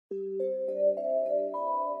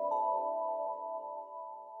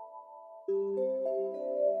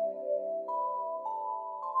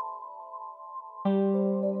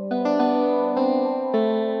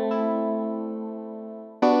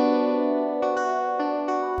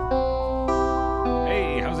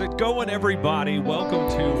going, everybody? Welcome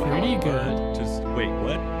to Pretty good. Wait,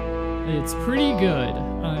 what? It's pretty good.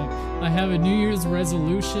 I have a New Year's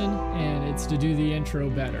resolution, and it's to do the intro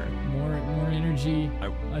better. More energy.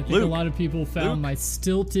 I think Luke, a lot of people found my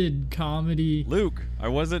stilted comedy, Luke, I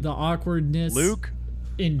wasn't. the awkwardness, Luke,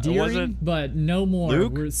 endearing, but no more.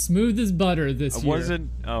 Luke, We're smooth as butter this year. I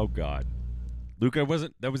wasn't. Oh God, Luke, I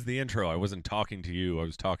wasn't. That was the intro. I wasn't talking to you. I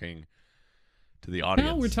was talking to the audience.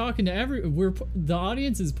 No, we're talking to the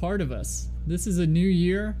audience is part of us. This is a new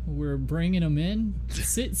year. We're bringing them in.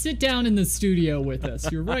 Sit down in the studio with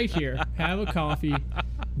us. You're right here. Have a coffee.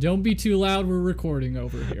 Don't be too loud. We're recording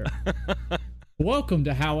over here. Welcome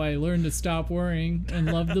to How I Learned to Stop Worrying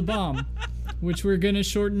and Love the Bomb, which we're gonna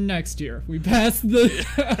shorten next year. We passed the.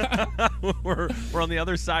 we're on the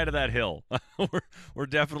other side of that hill. we're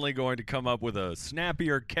definitely going to come up with a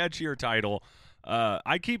snappier, catchier title.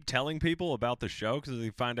 I keep telling people about the show because they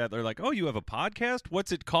find out, they're like, "Oh, you have a podcast?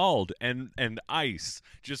 What's it called?" And ice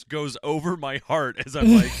just goes over my heart as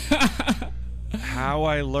I'm like, "How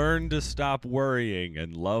I Learned to Stop Worrying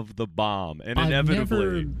and Love the Bomb." And inevitably,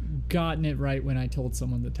 I've never gotten it right when I told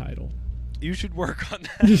someone the title. You should work on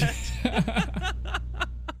that.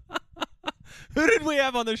 Who did we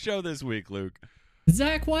have on the show this week, Luke?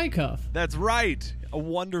 Zach Wyckoff. That's right. A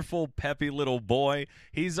wonderful, peppy little boy.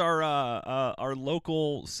 He's our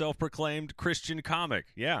local self-proclaimed Christian comic.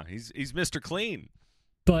 Yeah, he's Mr. Clean.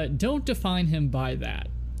 But don't define him by that.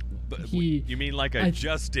 But you mean like I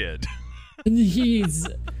just did? He's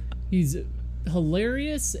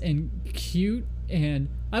hilarious and cute, and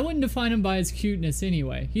I wouldn't define him by his cuteness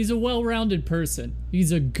anyway. He's a well-rounded person.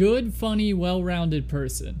 He's a good, funny, well-rounded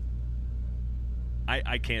person.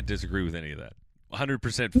 I can't disagree with any of that.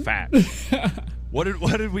 100% fact. What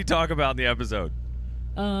did we talk about in the episode?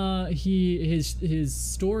 His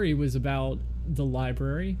story was about the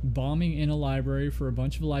library, bombing in a library for a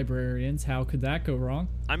bunch of librarians. How could that go wrong?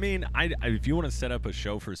 I mean, if you want to set up a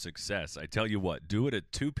show for success, I tell you what, do it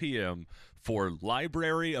at 2 p.m. for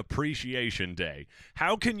Library Appreciation Day.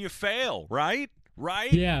 How can you fail, right?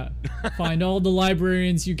 Right? Yeah. Find all the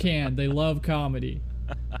librarians you can. They love comedy.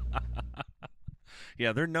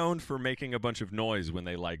 Yeah, they're known for making a bunch of noise when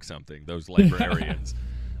they like something, those librarians.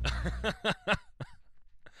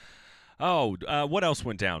 What else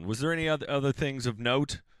went down? Was there any other things of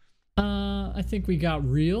note? I think we got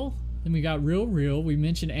real, and we got real. We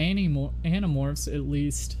mentioned Animorphs at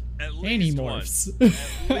least. Animorphs.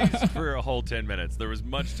 At least for a whole 10 minutes. There was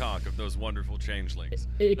much talk of those wonderful changelings.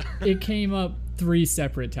 It came up 3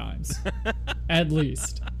 separate times, at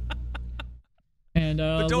least. And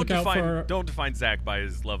but don't define Zach by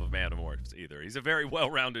his love of Animorphs either. He's a very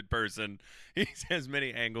well-rounded person. He has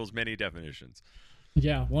many angles, many definitions.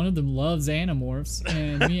 Yeah, one of them loves Animorphs,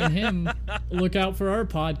 and me and him look out for our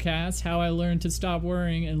podcast, How I Learned to Stop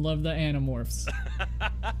Worrying and Love the Animorphs.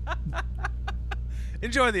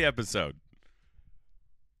 Enjoy the episode.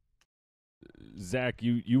 Zach,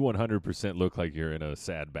 you 100% look like you're in a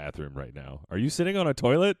sad bathroom right now. Are you sitting on a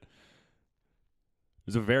toilet?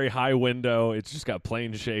 There's a very high window. It's just got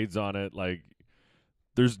plain shades on it. Like,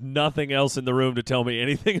 there's nothing else in the room to tell me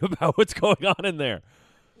anything about what's going on in there.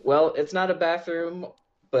 Well, it's not a bathroom,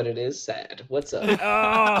 but it is sad. What's up?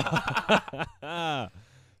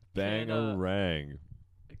 Bang-a-rang.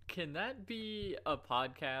 Can that be a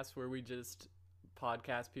podcast where we just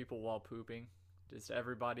podcast people while pooping? Just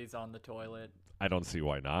everybody's on the toilet. I don't see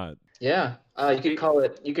why not. Yeah. You could call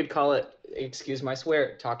it, excuse my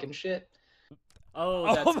swear, talking shit.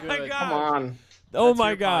 Oh, that's good. My God. Come on. Oh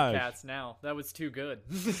my God! Podcast now. That was too good.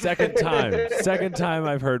 Second time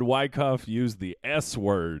I've heard Wyckoff use the S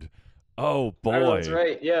word. Oh boy! Oh, that's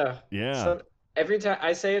right. Yeah. Yeah. So every time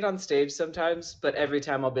I say it on stage, sometimes, but every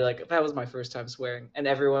time I'll be like, "That was my first time swearing," and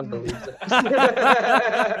everyone believes it.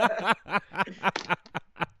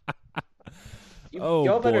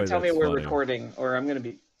 Y'all better tell me we're recording, or I'm gonna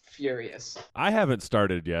be furious. I haven't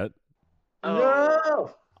started yet. Oh.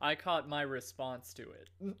 No. I caught my response to it.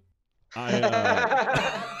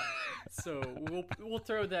 So we'll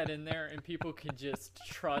throw that in there, and people can just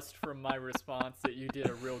trust from my response that you did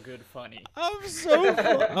a real good funny. I'm so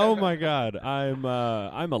oh my God, I'm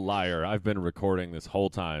a liar. I've been recording this whole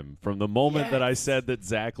time from the moment that I said that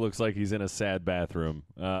Zach looks like he's in a sad bathroom.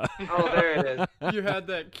 Oh, there it is. You had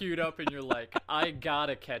that queued up, and you're like, I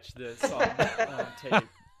gotta catch this on tape.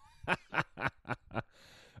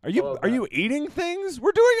 Are you eating things?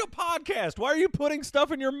 We're doing a podcast. Why are you putting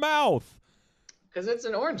stuff in your mouth? Because it's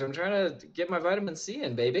an orange. I'm trying to get my vitamin C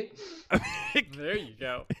in, baby. There you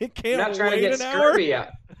go. It I'm can't not trying to wait get an hour. scurvy out.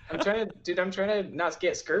 I'm trying to not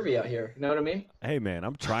get scurvy out here. You know what I mean? Hey man,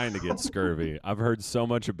 I'm trying to get scurvy. I've heard so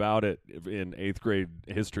much about it in 8th grade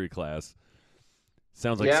history class.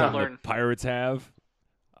 Sounds like Yeah. something Learn. that pirates have.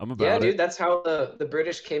 I'm about Yeah, it. dude. That's how the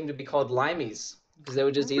British came to be called limeys, because they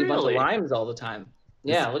would just eat a bunch Really? of limes all the time.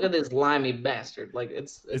 Yeah, look at this limey bastard. Like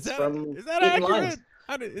it's Is that from is that eating accurate? limes.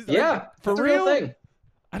 Is that- Yeah, for that's a real? real thing.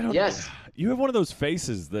 I don't. Yes. You have one of those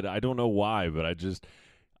faces that I don't know why, but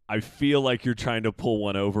I feel like you're trying to pull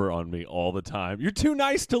one over on me all the time. You're too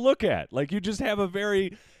nice to look at. Like you just have a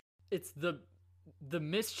very. It's the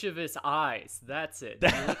mischievous eyes. That's it. You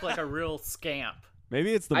look like a real scamp.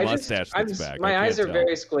 Maybe it's the mustache that's back. My I eyes can't are tell.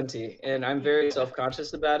 very squinty, and I'm very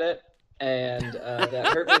self-conscious about it. And that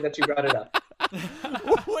hurt me that you brought it up.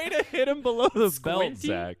 Way to hit him below the belt, Squinty?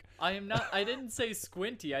 Zach. I am not. I didn't say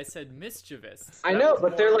squinty. I said mischievous. I That know, was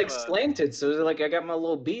but they're more like of a- slanted, so they're like I got my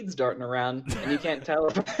little beads darting around, and you can't tell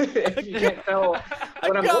if you can't tell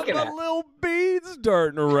what I'm Got looking my at. little beads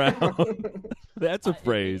darting around. That's a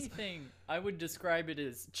phrase. If anything, I would describe it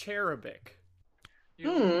as cherubic.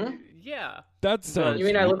 Yeah. That sounds. You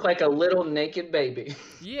mean I look like a little naked baby?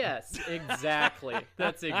 Yes. Exactly.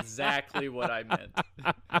 That's exactly what I meant.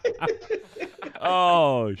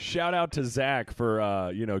 Oh, shout out to Zach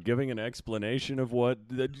for giving an explanation of what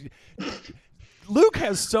Luke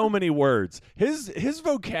has so many words. His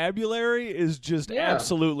vocabulary is just Yeah.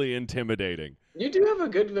 absolutely intimidating. You do have a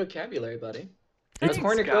good vocabulary, buddy. A Thanks,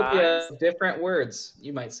 cornucopia guys. of different words,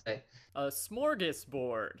 you might say. A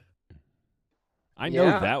smorgasbord. I know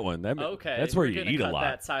Yeah. that one. Okay. That's where we're you gonna eat a cut lot.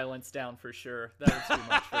 that silence down for sure. That was too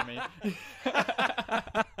much for me.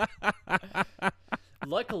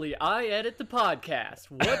 Luckily, I edit the podcast.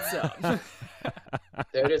 What's up?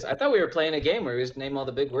 There it is. I thought we were playing a game where we just name all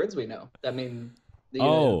the big words we know. I mean,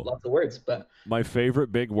 lots of words, but My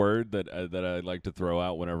favorite big word that I like to throw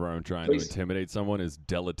out whenever I'm trying Please. to intimidate someone is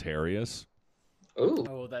deleterious. ooh,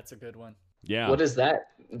 Oh, that's a good one. Yeah. what is that?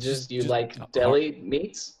 Just you just like deli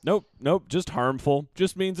meats? Nope. Just harmful.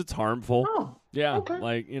 Just means it's harmful. Oh, Yeah, okay.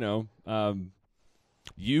 like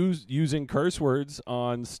using curse words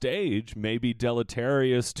on stage may be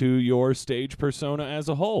deleterious to your stage persona as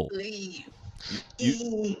a whole.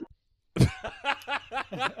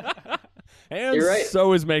 And You're right.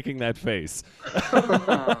 so is making that face.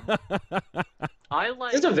 I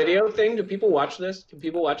like. Is this a video thing? Do people watch this? Can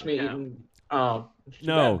people watch me No. eating? Oh, too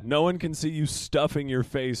No, bad. no one can see you stuffing your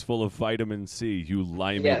face full of vitamin C, you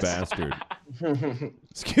limey Yes. bastard.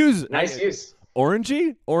 Excuse Nice use.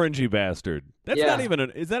 Orangey bastard. That's Yeah. not even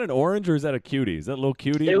is that an orange or is that a cutie? Is that a little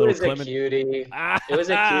cutie? It little was a Clement- cutie. Ah, It was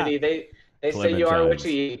a cutie. They say you are what Clementines.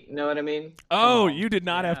 you eat. You know what I mean? Oh, you did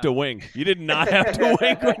not have to wink. You did not have to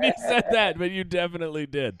wink when you said that, but you definitely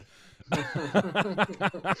did.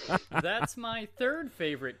 That's my third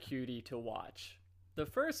favorite cutie to watch. The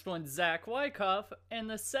first one's Zach Wyckoff, and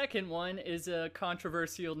the second one is a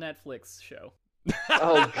controversial Netflix show.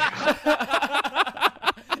 Oh, God.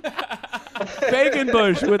 Bacon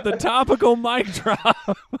Bush with the topical mic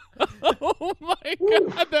drop. Oh my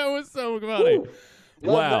god, that was so funny. Woo.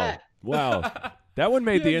 Love Wow. that. Wow. That one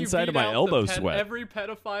made Yeah, the you inside of beat my out the elbow sweat. Every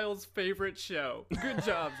pedophile's favorite show. Good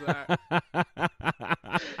job, Zach.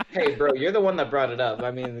 Hey, bro, you're the one that brought it up. I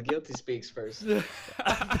mean, the guilty speaks first. The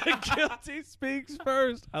guilty speaks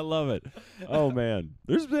first. I love it. Oh man,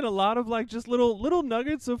 there's been a lot of like just little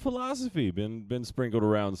nuggets of philosophy been sprinkled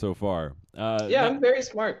around so far. Yeah, I'm very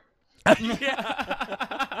smart.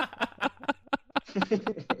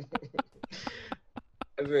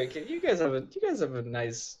 I'm very kid. You guys have a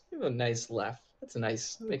nice laugh. That's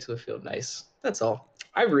nice. That makes me feel nice. That's all.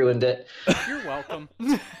 I ruined it. You're welcome.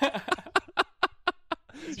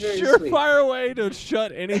 It's very sweet. surefire way to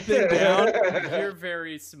shut anything down. You're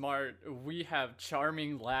very smart. We have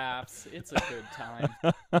charming laughs. It's a good time.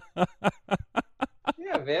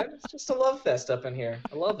 Yeah, man. It's just a love fest up in here.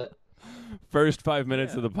 I love it. First 5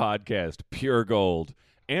 minutes Yeah. of the podcast, pure gold,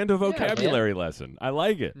 and a vocabulary lesson. I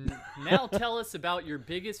like it. Now tell us about your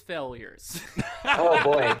biggest failures. Oh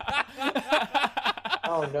boy.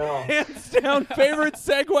 Oh no. Hands down, favorite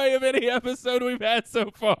segue of any episode we've had so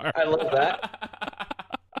far. I love that.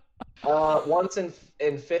 Once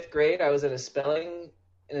in fifth grade, I was in a spelling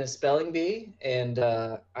bee, and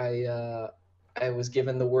I was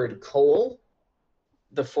given the word coal,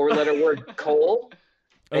 the 4-letter word coal,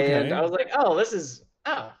 and Okay. I was like, this is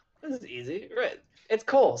easy, right? It's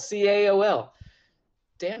coal, CAOL.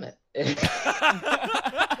 Damn it!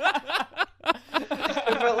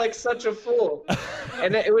 I felt like such a fool,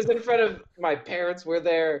 and it was in front of my parents were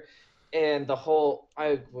there, and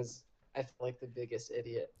I I feel like the biggest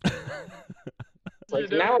idiot. Like,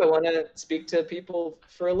 now I want to speak to people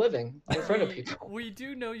for a living in front of people. We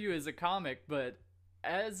do know you as a comic, but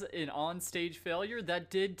as an on-stage failure, that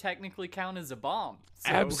did technically count as a bomb.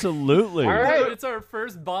 So Absolutely. All right. it's our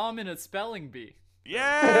first bomb in a spelling bee.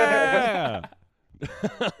 Yeah.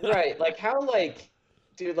 Right. Like, how, like,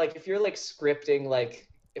 dude, like, if you're, like, scripting, like,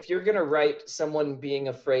 if you're going to write someone being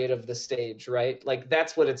afraid of the stage, right? Like,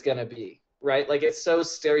 that's what it's going to be, right? Like, it's so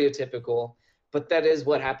stereotypical, but that is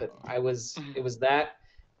what happened. It was that.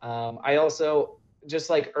 I also, just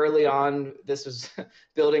like early on, this was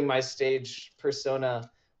building my stage persona.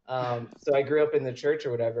 So I grew up in the church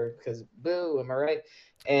or whatever, because boo, am I right?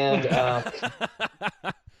 And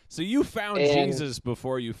so you found Jesus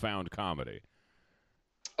before you found comedy.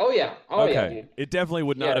 oh yeah, Okay. dude. It definitely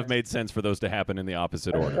would not Yeah. have made sense for those to happen in the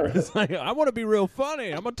opposite order. It's like, I want to be real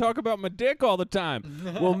funny. I'm going to talk about my dick all the time.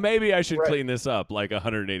 Well, maybe I should Right. clean this up like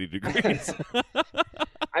 180 degrees.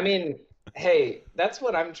 I mean, hey, that's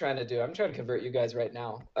what I'm trying to do. I'm trying to convert you guys right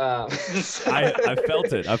now. I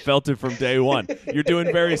felt it. I felt it from day one. You're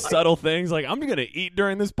doing very subtle things like, I'm going to eat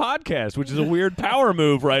during this podcast, which is a weird power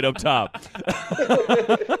move right up top.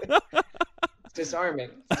 It's disarming.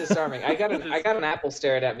 It's disarming. I got an apple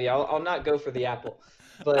staring at me. I'll not go for the apple,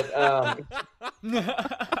 but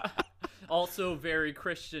Also very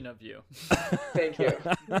Christian of you. thank you,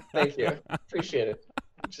 appreciate it.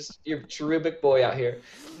 Just your cherubic boy out here.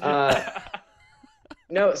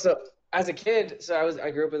 No, so as a kid, I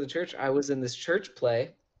grew up in the church. I was in this church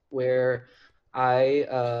play where we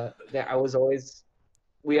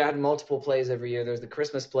had multiple plays every year. There's the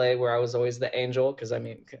Christmas play where I was always the angel, because I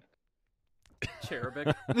mean.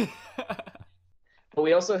 Cherubic. But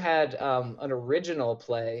we also had an original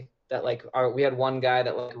play that we had one guy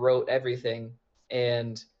that like wrote everything,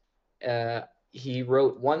 and he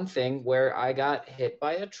wrote one thing where I got hit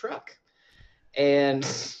by a truck, and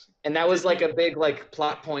that was like a big like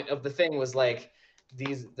plot point of the thing was like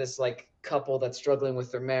this like couple that's struggling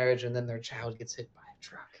with their marriage, and then their child gets hit by a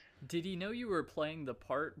truck. Did he know you were playing the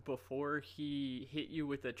part before he hit you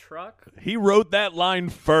with a truck? He wrote that line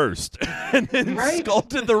first and then Right?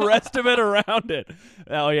 sculpted the rest of it around it.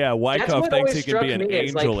 Oh, yeah. Wyckoff what thinks always he can be struck an me.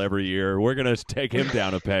 It's angel like- every year. We're going to take him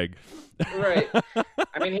down a peg. Right.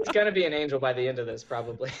 I mean, he's gonna be an angel by the end of this,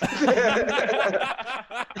 probably.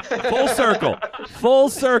 Full circle. Full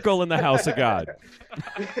circle in the house of God.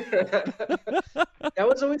 That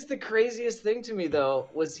was always the craziest thing to me, though,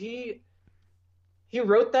 was he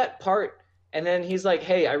wrote that part, and then he's like,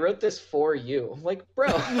 hey, I wrote this for you. I'm like, bro.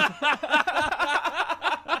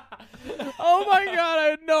 Oh, my God. I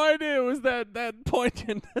had no idea it was that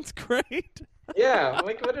poignant. That's great. Yeah, I'm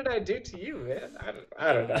like, what did I do to you, man?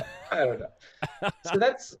 I don't know. So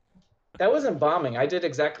that wasn't bombing. I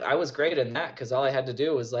was great in that, because all I had to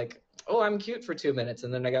do was like, oh, I'm cute for 2 minutes,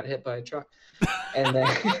 and then I got hit by a truck. And then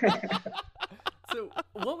So,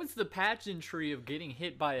 what was the pageantry of getting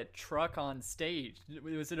hit by a truck on stage?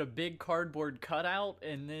 Was it a big cardboard cutout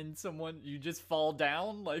and then you just fall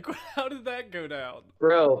down? Like, how did that go down?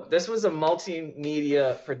 bro, this was a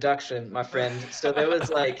multimedia production, my friend. So there was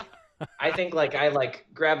like, I think like I like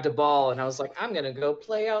grabbed a ball and I was like, I'm gonna go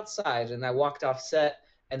play outside, and I walked off set,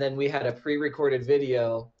 and then we had a pre-recorded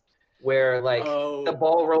video where like the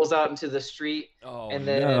ball rolls out into the street, and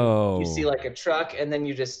then you see like a truck, and then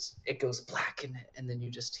it goes black in it, and then you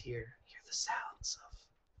just hear the sounds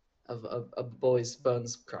of a boy's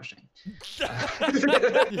bones crushing.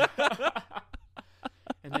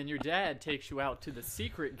 And then your dad takes you out to the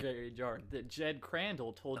secret graveyard that Jed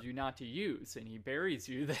Crandall told you not to use, and he buries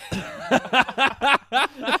you there.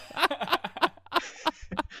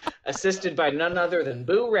 Assisted by none other than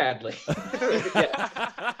Boo Radley.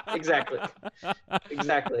 Yeah, exactly.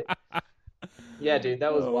 Yeah, dude,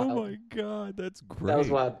 that was wild. Oh, my God. That's great. That was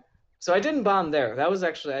wild. So I didn't bomb there. That was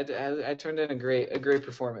actually I turned in a great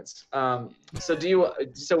performance. So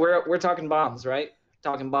we're talking bombs, right?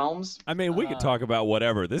 Talking bombs. I mean, we could talk about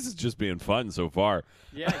whatever. This is just being fun so far.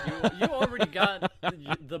 Yeah, you already got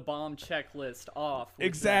the bomb checklist off. With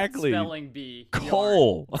Exactly. that spelling bee.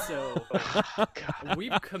 Cole. yarn. So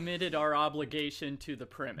we've committed our obligation to the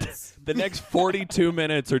premise. The next 42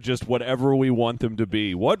 minutes are just whatever we want them to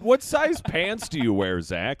be. What size pants do you wear,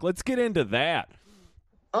 Zach? Let's get into that.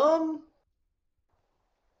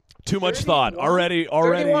 Too much 31. thought already.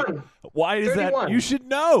 31. Why is 31. that? You should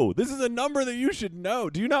know. This is a number that you should know.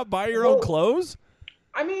 Do you not buy your own clothes?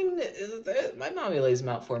 I mean, my mommy lays them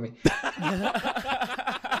out for me.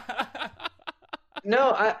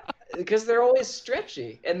 No, because they're always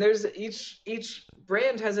stretchy, and there's each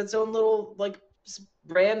brand has its own little like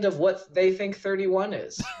brand of what they think 31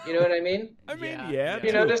 is. You know what I mean? I mean, Yeah. yeah. You to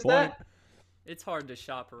a noticed point. that? It's hard to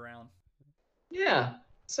shop around. Yeah.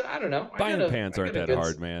 So I don't know. Buying pants aren't that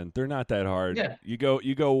hard, man. They're not that hard. Yeah. You go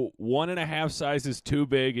 1.5 sizes too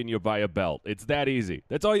big and you buy a belt. It's that easy.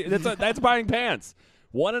 That's all. That's buying pants.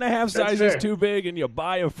 1.5 sizes fair. too big and you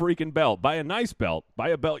buy a freaking belt. Buy a nice belt. Buy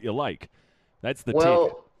a belt you like. That's the ticket.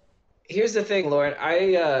 Well, here's the thing, Lauren.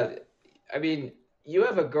 I mean, you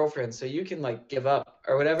have a girlfriend, so you can like give up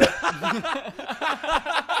or whatever.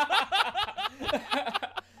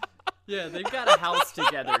 Yeah, they've got a house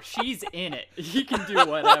together. She's in it. He can do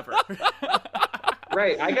whatever.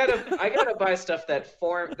 Right. I gotta buy stuff that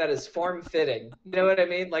is form fitting. You know what I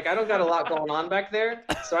mean? Like I don't got a lot going on back there,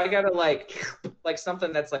 so I gotta like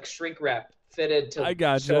something that's like shrink wrap fitted to I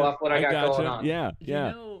gotcha. show off what I got gotcha. going on. Yeah,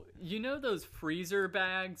 yeah. You know those freezer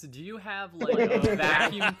bags? Do you have like a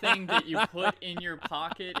vacuum thing that you put in your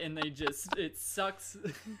pocket and it sucks?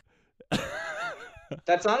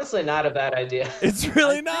 That's honestly not a bad idea. It's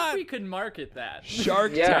really I not. think we could market that.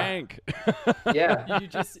 Shark Yeah. Tank. Yeah.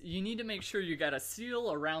 You need to make sure you got a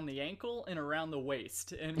seal around the ankle and around the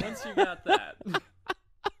waist. And once you got that,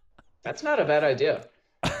 That's not a bad idea.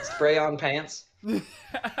 Spray on pants.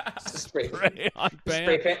 Spray on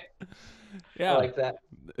Spray pants. paint. Yeah. I like that.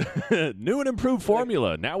 New and improved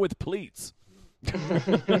formula now with pleats.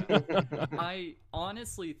 I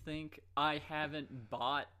honestly think I haven't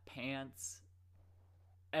bought pants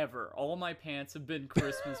ever. All my pants have been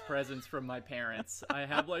Christmas presents from my parents. I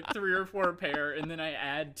have like 3 or 4 pair, and then I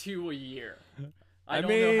add 2 a year. I don't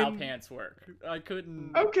know how pants work. I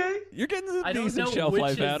couldn't. Okay. You're getting a I don't decent know shelf which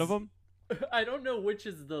life out is- of them. I don't know which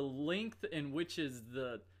is the length and which is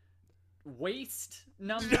the waist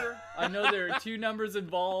number. I know there are 2 numbers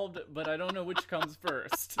involved, but I don't know which comes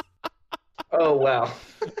first. Oh wow.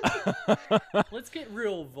 Let's get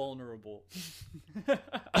real vulnerable.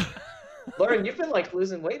 Lauren, you've been like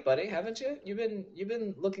losing weight, buddy, haven't you? You've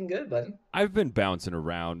been looking good, buddy. I've been bouncing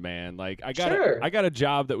around, man. Like I got Sure. I got a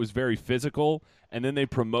job that was very physical, and then they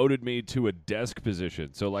promoted me to a desk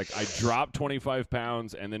position. So like I dropped 25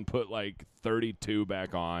 pounds and then put like 32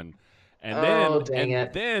 back on. And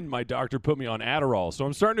then my doctor put me on Adderall. So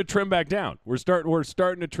I'm starting to trim back down. We're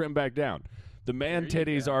starting to trim back down. The man There you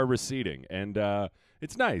titties go. are receding, and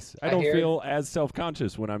it's nice. I I don't hear feel as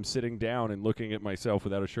self-conscious when I'm sitting down and looking at myself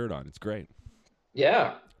without a shirt on. It's great.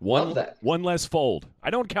 Yeah. One Love that. one less fold.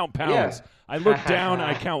 I don't count pounds. Yeah. I look down,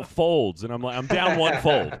 I count folds, and I'm like, I'm down 1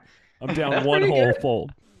 fold. I'm down That's 1 pretty whole good.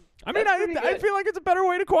 fold. I mean, That's pretty I good. feel like it's a better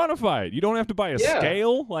way to quantify it. You don't have to buy a Yeah.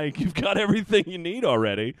 scale. Like, you've got everything you need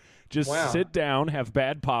already. Just Wow. sit down, have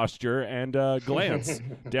bad posture, and glance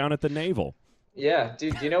down at the navel. Yeah,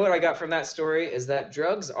 dude, do you know what I got from that story? Is that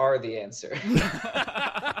drugs are the answer.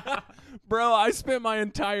 Bro, I spent my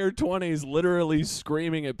entire 20s literally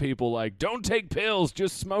screaming at people like, don't take pills,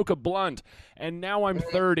 just smoke a blunt. And now I'm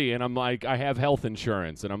 30 and I'm like, I have health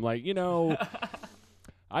insurance. And I'm like, Yeah,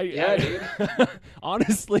 dude.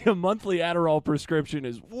 honestly, a monthly Adderall prescription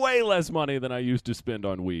is way less money than I used to spend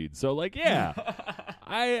on weed. So, like, yeah,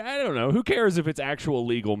 I don't know. Who cares if it's actual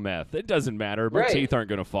legal meth? It doesn't matter. My Right. teeth aren't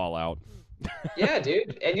going to fall out. Yeah,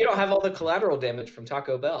 dude. And you don't have all the collateral damage from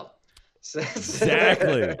Taco Bell. So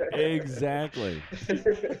Exactly.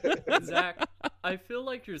 Zach, I feel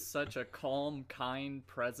like you're such a calm, kind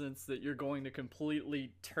presence that you're going to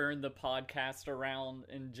completely turn the podcast around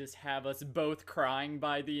and just have us both crying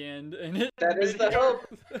by the end. And That is the hope.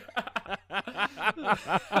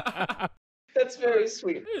 That's very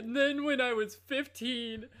sweet. And then when I was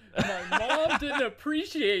 15, my mom didn't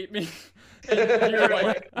appreciate me. And you're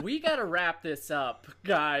like, we gotta wrap this up,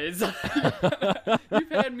 guys. You've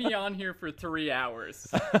had me on here for 3 hours.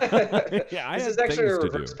 Yeah, I This had is actually a things to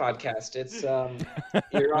reverse do. podcast. It's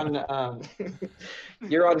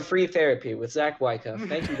you're on free therapy with Zach Wyckoff.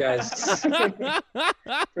 Thank you guys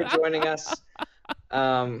for joining us.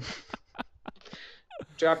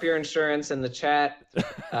 Drop your insurance in the chat.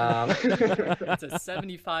 It's a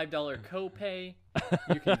 $75 copay.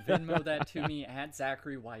 You can Venmo that to me at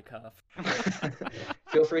Zachary Wyckoff.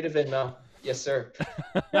 Feel free to Venmo. Yes, sir.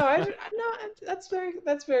 No, that's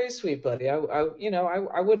very sweet, buddy. I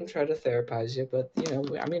wouldn't try to therapize you, but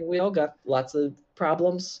I mean, we all got lots of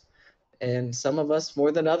problems, and some of us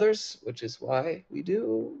more than others, which is why we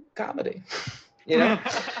do comedy. Yeah,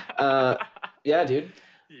 dude.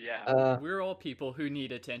 Yeah. We're all people who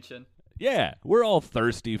need attention. Yeah, we're all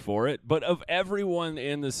thirsty for it. But of everyone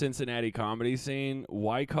in the Cincinnati comedy scene,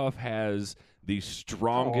 Wyckoff has the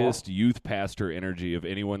strongest youth pastor energy of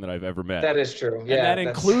anyone that I've ever met. That is true. Yeah, and that that's-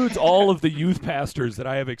 includes all of the youth pastors that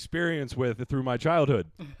I have experience with through my childhood.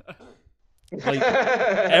 Like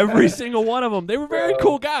every single one of them. They were very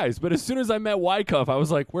cool guys, but as soon as I met Wycuff, I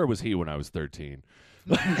was like, where was he when I was 13?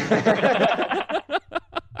 I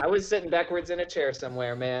was sitting backwards in a chair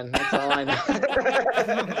somewhere, man. That's all I know.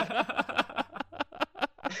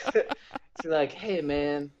 It's like, hey,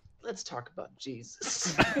 man, let's talk about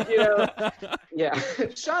Jesus. You know? Yeah.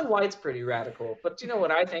 Sean White's pretty radical, but you know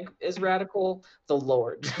what I think is radical? The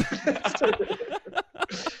Lord.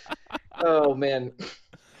 Oh man.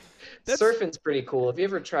 Surfing's pretty cool. Have you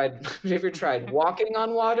ever tried walking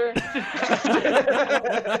on water? It's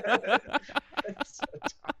so dumb.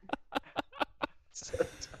 So dumb.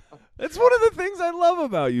 That's one of the things I love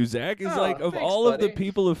about you, Zach, is like of thanks, all of the buddy.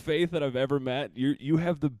 people of faith that I've ever met, you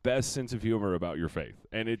have the best sense of humor about your faith.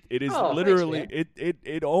 And it is Oh, thanks, literally man.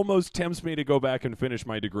 it almost tempts me to go back and finish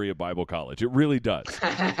my degree at Bible college. It really does.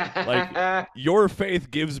 Like your faith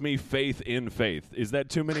gives me faith in faith. Is that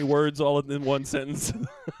too many words all in one sentence?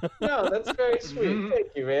 No, that's very sweet. Thank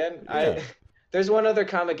you, man. Yeah. There's one other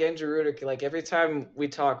comic, Andrew Rudick. Like every time we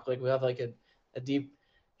talk, like we have like a deep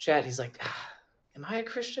chat. He's like, "Am I a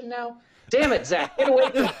Christian now? Damn it, Zach, get away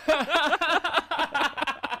from me.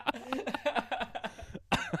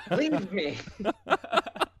 Leave me.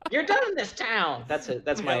 You're done in this town." That's it.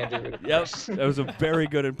 That's my Andrew Rudick. Yep, that was a very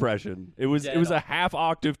good impression. It was a half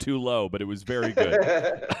octave too low, but it was very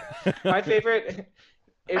good. My favorite.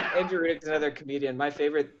 Andrew Riddick's another comedian. My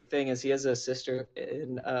favorite thing is he has a sister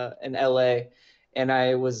in L.A. and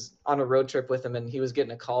I was on a road trip with him, and he was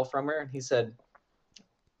getting a call from her, and he said,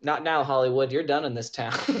 "Not now, Hollywood. You're done in this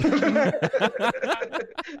town."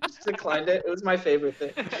 Just declined it. It was my favorite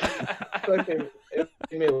thing. It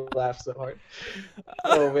made me laugh so hard.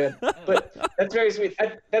 Oh man! But that's very sweet.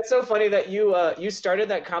 That's so funny that you started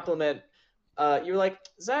that compliment. You were like,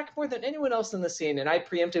 "Zach, more than anyone else in the scene," and I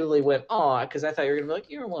preemptively went, "Aw," because I thought you were gonna be like,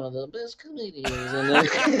 "You're one of the best comedians," and then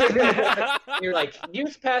you're like,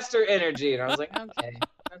 "Youth pastor energy," and I was like, "Okay,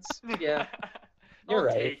 yeah." You're I'll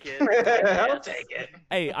right. take it. I'll take it.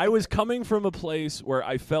 Hey, I was coming from a place where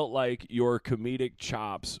I felt like your comedic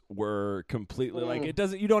chops were completely like it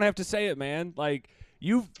doesn't. You don't have to say it, man. Like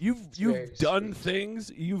you've very done sweet.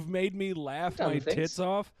 things. You've made me laugh Done my things. tits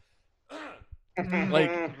off.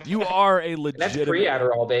 Like you are a That's legitimate. free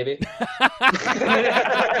Adderall, baby.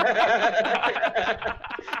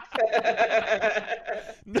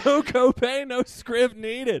 No copay, no script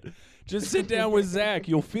needed. Just sit down with Zach.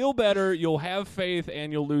 You'll feel better. You'll have faith,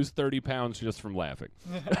 and you'll lose 30 pounds just from laughing.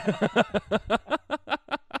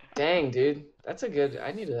 Dang, dude, that's a good.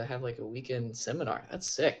 I need to have like a weekend seminar. That's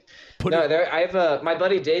sick. Put No, it- there. I have my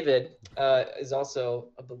buddy David is also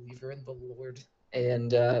a believer in the Lord,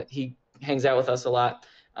 and he hangs out with us a lot.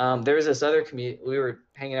 There was this other comedian. We were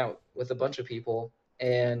hanging out with a bunch of people,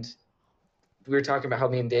 and we were talking about how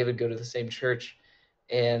me and David go to the same church,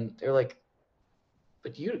 and they're like,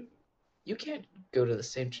 "But you can't go to the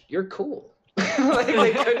same. You're cool." Like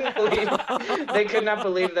they could not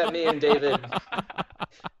believe that me and David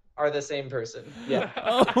are the same person. Yeah.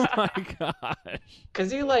 Oh my gosh.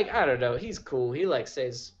 Cause he like, I don't know, he's cool. He like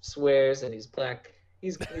says swears and he's black.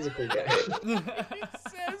 He's a cool guy. He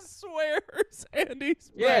says swears, and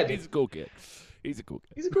he's Yeah, he's a cool kid. He's a cool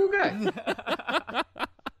kid. He's a cool guy.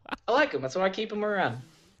 I like him. That's why I keep him around.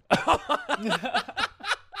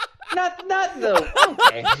 Not the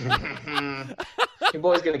okay. Your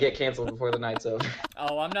boy's gonna get canceled before the night's over.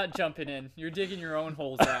 Oh, I'm not jumping in. You're digging your own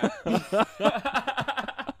hole, Zach.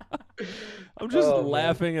 I'm just Oh, man.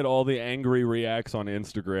 laughing at all the angry reacts on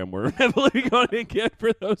Instagram we're inevitably going to get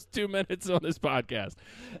for those 2 minutes on this podcast.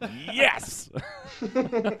 Yes.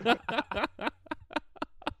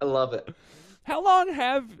 I love it. How long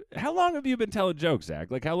have you been telling jokes, Zach?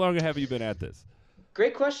 Like, how long have you been at this?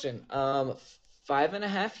 Great question.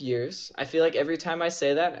 5.5 years. I feel like every time I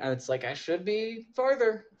say that, it's like I should be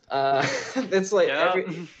farther. It's like Yeah.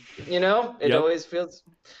 you know, it Yep. always feels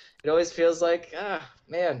like,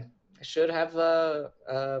 man, I should have my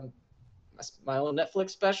own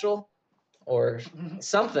Netflix special or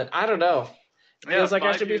something. I don't know. It Yeah, feels like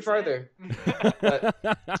I 5 should be years in. farther. But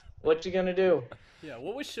what you gonna do? Yeah,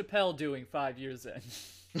 what was Chappelle doing 5 years in?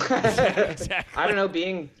 I don't know.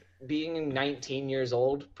 Being 19 years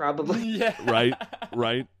old, probably. Yeah. Right,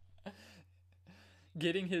 right.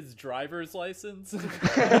 Getting his driver's license.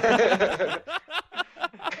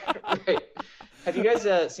 Right. Have you guys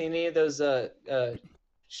seen any of those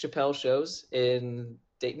Chappelle shows in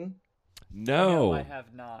Dayton? No, I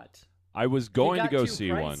have not. I was They going to got go too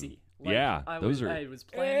see one. pricey. Like, Yeah, I those was, are I was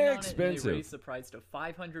planning expensive. on it, and they raised the price to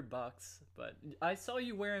 $500. But I saw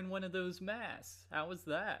you wearing one of those masks. How was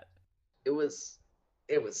that? It was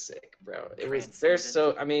sick, bro. It was. They're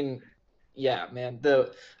so. I mean, Yeah, man.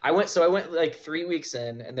 I went like 3 weeks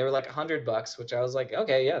in, and they were like $100, which I was like,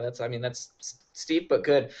 okay, yeah, that's steep but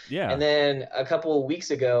good. Yeah. And then a couple of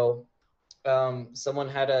weeks ago, someone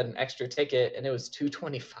had an extra ticket, and it was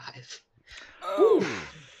 $225. Oh.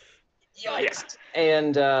 Yikes!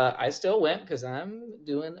 And I still went because I'm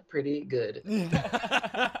doing pretty good.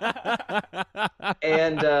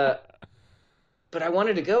 And but I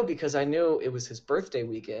wanted to go because I knew it was his birthday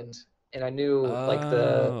weekend, and I knew like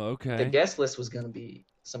the guest list was going to be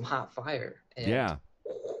some hot fire. And Yeah.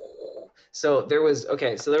 So there was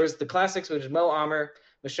the classics, which is Mo Amer,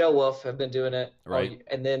 Michelle Wolf have been doing it, Right?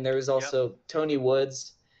 And then there was also Tony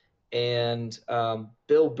Woods and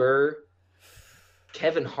Bill Burr,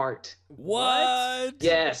 Kevin Hart. What?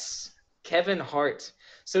 Yes, Kevin Hart.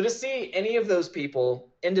 So to see any of those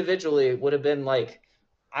people individually would have been like,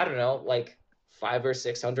 I don't know, like $500 or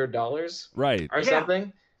 $600, Right? or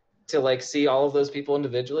something, to like see all of those people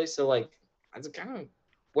individually. So like, I just kind of,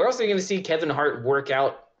 where else are you going to see Kevin Hart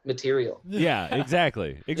workout material? Yeah,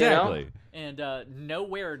 exactly. And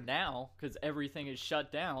nowhere now because everything is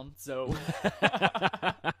shut down. So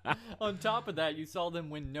on top of that, you saw them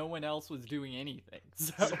when no one else was doing anything.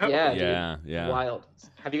 So. Yeah, dude. Yeah. Wild.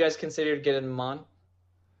 Have you guys considered getting him on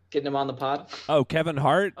the pod? Oh, Kevin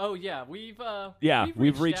Hart? Oh yeah, we've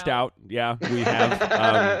reached out. Yeah, we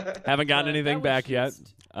have. Haven't gotten anything back yet.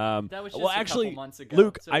 That was just well, a actually, couple months ago,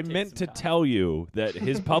 Luke, so it I takes meant some to time. tell you that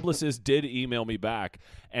his publicist did email me back,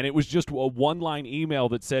 and it was just a one-line email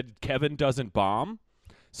that said Kevin doesn't bomb.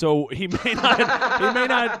 So he may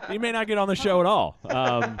not get on the show at all.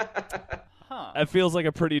 That feels like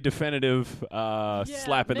a pretty definitive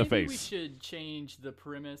slap in the face. Maybe we should change the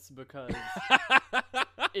premise because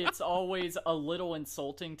it's always a little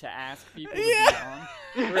insulting to ask people to be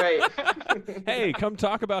on. Right. Hey, come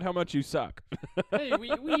talk about how much you suck. Hey,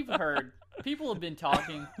 we've heard. People have been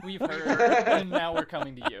talking. We've heard, and now we're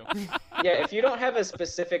coming to you. Yeah, if you don't have a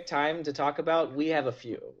specific time to talk about, we have a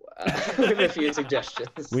few. We have a few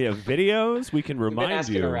suggestions. We have videos. We can We've been remind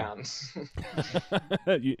asking you. around.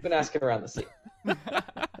 You- Been asking around the scene.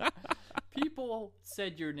 People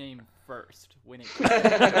said your name first when it came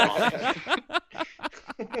to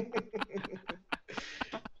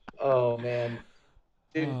Oh man,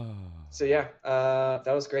 dude. So yeah,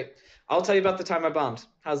 that was great. I'll tell you about the time I bombed.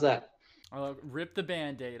 How's that? Rip the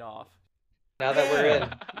Band-Aid off. Now that we're in,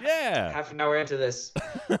 Yeah. half an hour into this.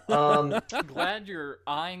 Glad you're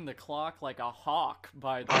eyeing the clock like a hawk,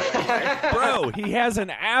 by the way. Bro, he has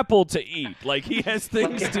an apple to eat. Like, he has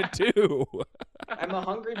things to do. I'm a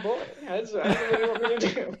hungry boy. What do you want me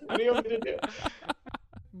to do? What do you want me to do?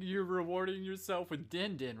 You're rewarding yourself with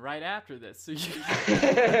Din Din right after this. So you...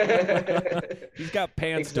 He's got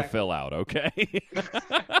pants to fill out, okay?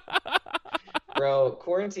 Bro,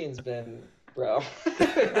 quarantine's been, bro.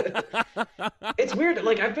 It's weird.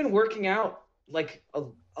 Like, I've been working out, like, a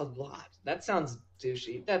lot. That sounds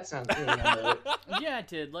douchey. That sounds... Yeah, it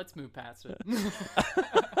did. Let's move past it.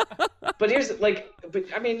 But here's, like,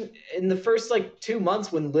 I mean, in the first, like, 2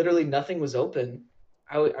 months when literally nothing was open,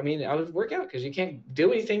 I would work out because you can't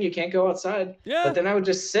do anything. You can't go outside. Yeah. But then I would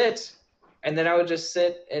just sit, and then I would just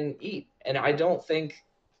sit and eat. And I don't think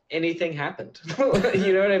anything happened.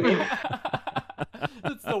 You know what I mean?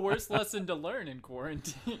 That's the worst lesson to learn in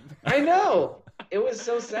quarantine. I know. It was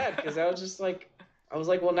so sad because I was like,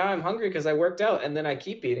 well, now I'm hungry because I worked out, and then I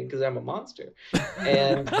keep eating because I'm a monster.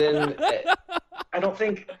 And then I don't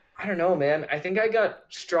know, man. I think I got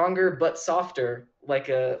stronger but softer, like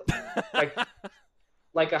a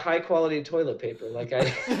high quality toilet paper.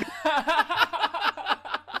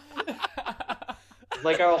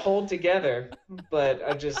 Like I'll hold together, but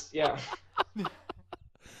I just it's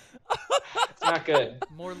not good.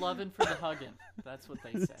 More loving for the hugging. That's what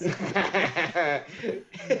they say.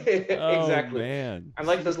 Exactly. Oh, man. I'm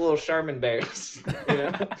like those little Charmin bears, you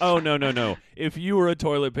know? Oh, no. If you were a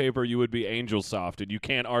toilet paper, you would be Angel Soft, and you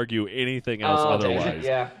can't argue anything else otherwise.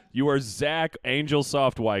 Yeah. You are Zach Angel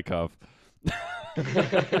Soft Wyckoff.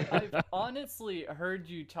 I've honestly heard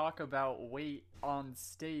you talk about weight on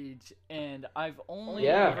stage, and I've only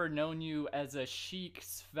ever known you as a chic,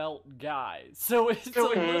 svelte guy. So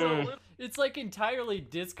it's like entirely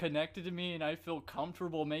disconnected to me, and I feel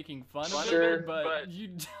comfortable making fun of it, but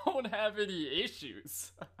you don't have any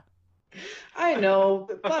issues. I know,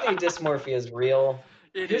 but body dysmorphia is real.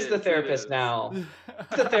 Who's the therapist now? Who's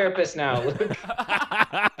the therapist now, Luke?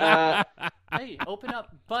 Hey, open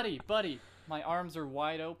up, buddy. My arms are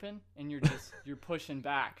wide open, and you're pushing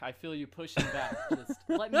back. I feel you pushing back. Just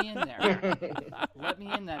let me in there. Let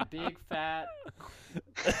me in that big fat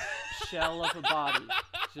shell of a body.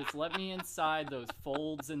 Just let me inside those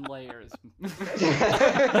folds and layers.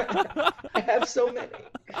 I have so many.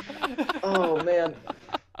 Oh man.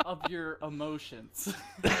 Of your emotions.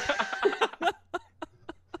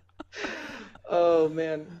 Oh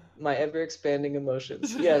man, my ever expanding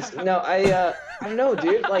emotions. Yes. No, I don't know,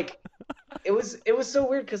 dude. Like, it was so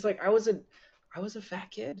weird because like I was a fat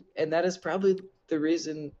kid, and that is probably the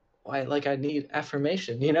reason why like I need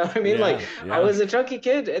affirmation. You know what I mean? Yeah, Like yeah. I was a chunky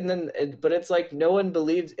kid, and then but it's like no one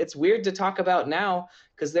believes. It's weird to talk about now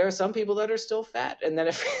because there are some people that are still fat, and then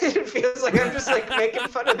it feels like I'm just like making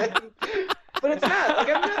fun of them. But it's not. Like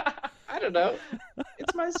I'm not. I don't know.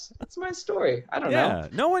 It's my story. I don't know. Yeah,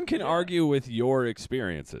 no one can argue with your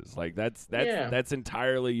experiences. Like that's Yeah.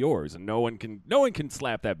 entirely yours, and no one can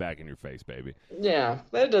slap that back in your face, baby. Yeah,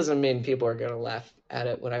 that doesn't mean people are gonna laugh at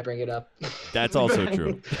it when I bring it up. That's also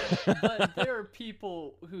true. But there are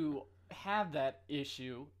people who have that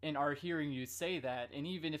issue and are hearing you say that, and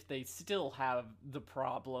even if they still have the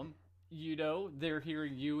problem, you know, they're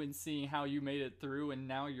hearing you and seeing how you made it through, and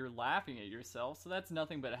now you're laughing at yourself, so that's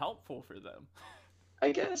nothing but helpful for them.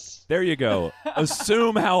 I guess. There you go.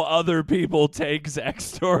 Assume how other people take Zach's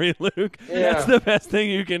story, Luke. Yeah. That's the best thing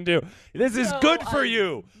you can do. This is No, good for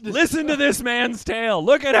you. Listen to this man's tale.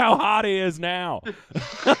 Look at how hot he is now.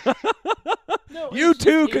 No, You it's just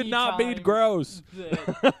too could not be anytime gross.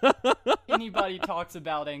 that anybody talks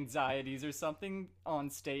about anxieties or something on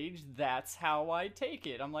stage, that's how I take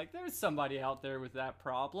it. I'm like, there's somebody out there with that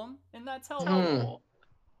problem, and that's helpful.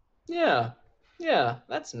 Yeah. Yeah,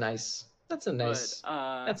 that's nice. That's a But nice.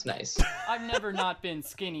 That's nice. I've never not been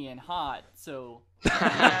skinny and hot, so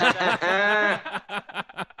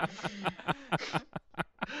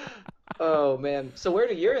Oh man. So where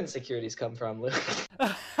do your insecurities come from, Luke?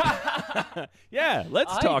 Yeah,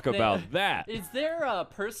 let's I talk think- about that. Is there a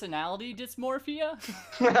personality dysmorphia?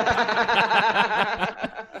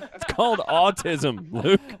 It's called autism,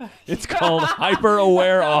 Luke. It's called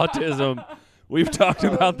hyper-aware autism. We've talked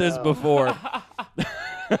about this before.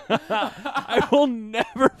 I will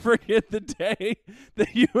never forget the day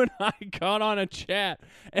that you and I got on a chat,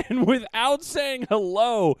 and without saying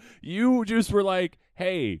hello, you just were like,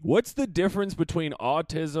 hey, what's the difference between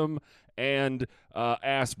autism and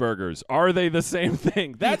Asperger's? Are they the same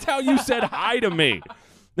thing? That's how you said hi to me.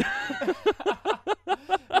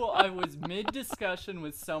 Well, I was mid-discussion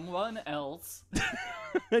with someone else.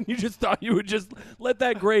 And you just thought you would just let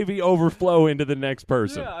that gravy overflow into the next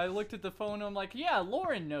person. Yeah, I looked at the phone and I'm like, yeah,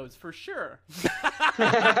 Lauren knows for sure.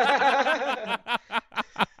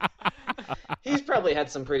 He's probably had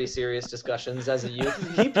some pretty serious discussions as a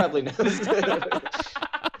youth. He probably knows.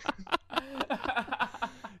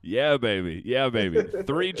 Yeah, baby. Yeah, baby.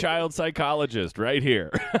 3 child psychologist right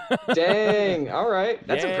here. Dang. All right.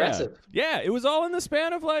 That's Yeah. impressive. Yeah, it was all in the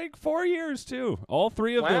span of like 4 years, too. All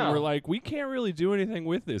 3 of them Wow. were like, we can't really do anything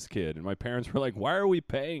with this kid. And my parents were like, why are we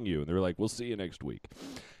paying you? And they were like, we'll see you next week.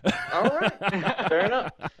 All right. Fair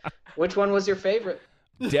enough. Which one was your favorite?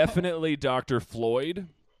 Definitely Dr. Floyd,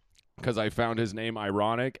 because I found his name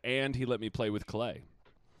ironic, and he let me play with clay.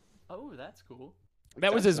 Oh, that's cool.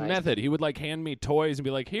 That was That's his nice. method. He would like hand me toys and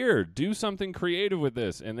be like, "Here, do something creative with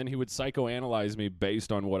this," and then he would psychoanalyze me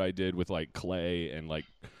based on what I did with like clay and like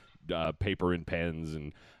paper and pens,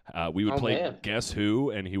 and we would Oh, play man. Guess Who,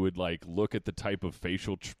 and he would like look at the type of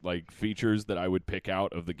facial like features that I would pick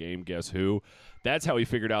out of the game Guess Who. That's how he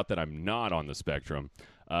figured out that I'm not on the spectrum.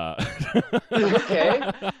 Okay.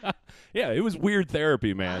 Yeah, it was weird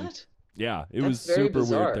therapy, man. What? Yeah, it That's was very super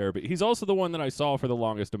bizarre. weird therapy. He's also the one that I saw for the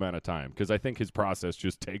longest amount of time because I think his process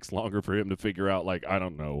just takes longer for him to figure out. Like, I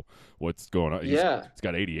don't know what's going on. Yeah. He's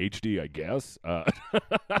got ADHD, I guess.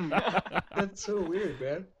 That's so weird,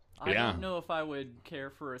 man. I Yeah. don't know if I would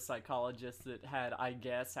care for a psychologist that had, I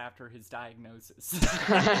guess, after his diagnosis.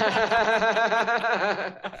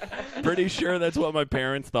 Pretty sure that's what my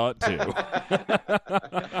parents thought too.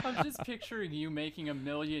 I'm just picturing you making 1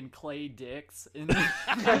 million clay dicks.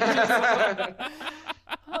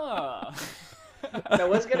 Huh. That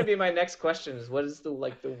was gonna be my next question. Is what is the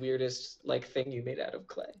weirdest thing you made out of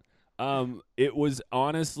clay? It was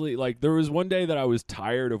honestly like there was one day that I was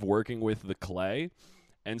tired of working with the clay.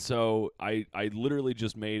 And so I literally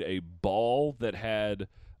just made a ball that had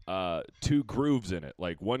 2 grooves in it,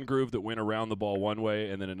 like one groove that went around the ball one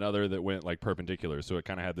way and then another that went like perpendicular. So it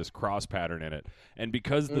kind of had this cross pattern in it. And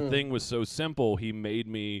because the thing was so simple, he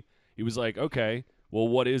was like, okay, well,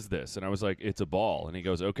 what is this? And I was like, it's a ball. And he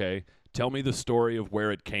goes, okay, tell me the story of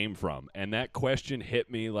where it came from. And that question hit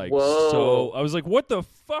me like Whoa. I was like, what the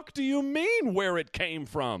fuck do you mean where it came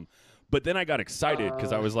from? But then I got excited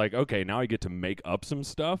because I was like, okay, now I get to make up some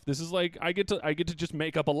stuff. This is like I get to just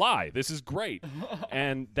make up a lie. This is great.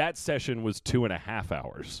 And that session was 2.5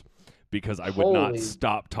 hours because I would not Holy-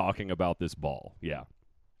 stop talking about this ball. Yeah.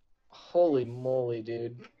 Holy moly,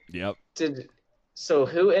 dude. Yep. So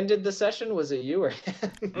who ended the session? Was it you or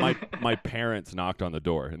him? My parents knocked on the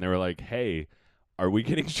door and they were like, hey, are we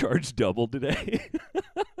getting charged double today?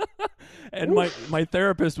 And my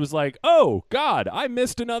therapist was like, oh, God, I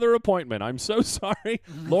missed another appointment. I'm so sorry.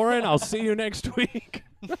 Lauren, I'll see you next week.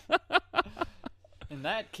 And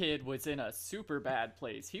that kid was in a super bad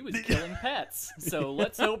place. He was killing pets. So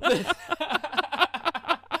let's hope that.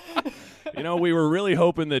 You know, we were really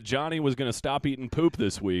hoping that Johnny was going to stop eating poop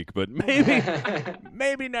this week, but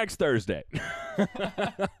maybe next Thursday.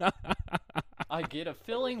 I get a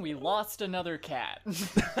feeling we lost another cat.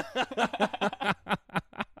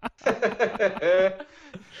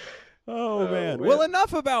 Oh, man. man. Well,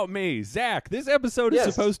 enough about me. Zach, this episode is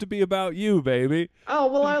Yes. supposed to be about you, baby. Oh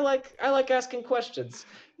well, I like asking questions,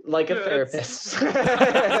 like a therapist.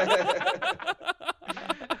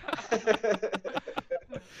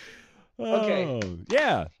 Okay. Oh,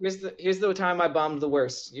 yeah. Here's the time I bombed the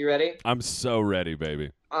worst. You ready? I'm so ready,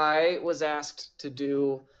 baby. I was asked to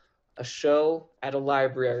do a show at a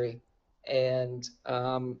library, and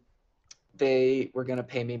they were gonna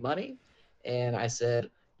pay me money, and I said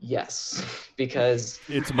yes because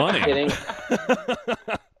It's money.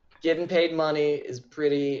 getting paid money is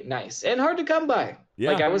pretty nice and hard to come by.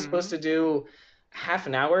 Yeah. Like I was supposed to do half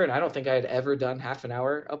an hour, and I don't think I had ever done half an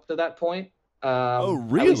hour up to that point. Oh,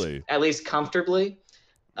 really? At least comfortably.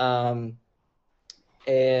 And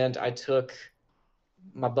I took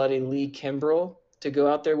my buddy Lee Kimbrell to go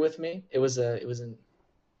out there with me. It was in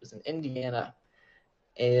Indiana,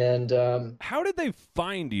 and How did they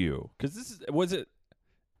find you? Because was it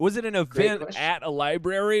an event question. at a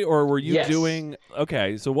library, or were you Yes. doing?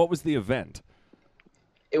 Okay, so what was the event?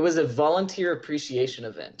 it was a volunteer appreciation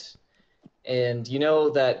event. And you know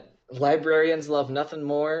that librarians love nothing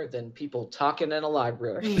more than people talking in a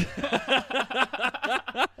library.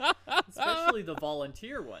 Especially the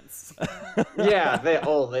volunteer ones. Yeah, they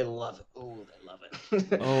love it. Oh, they love it.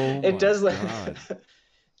 Oh It my does like God.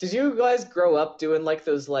 Did you guys grow up doing like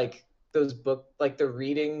those book like the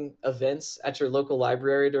reading events at your local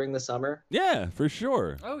library during the summer? Yeah, for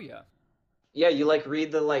sure. Oh yeah. Yeah, you like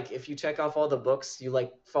read if you check off all the books, you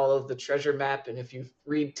like follow the treasure map, and if you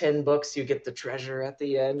read 10 books, you get the treasure at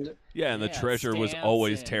the end. Yeah, and the Yeah, treasure was stamps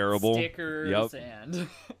always and terrible. Stickers Yep. and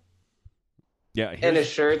Yeah. And a here's-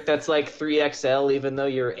 shirt that's like 3XL even though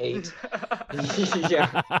you're 8.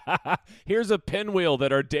 Yeah. Here's a pinwheel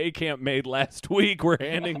that our day camp made last week. We're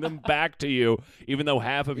handing them back to you, even though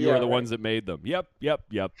half of you Yeah, are the right. ones that made them. Yep.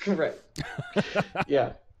 Right.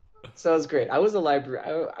 Yeah. So it was great. I was a library.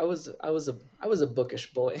 I was a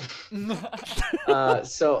bookish boy.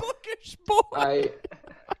 So Bookish boy.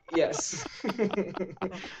 yes.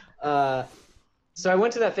 So I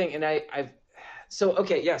went to that thing, and so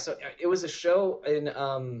it was a show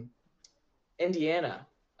in Indiana.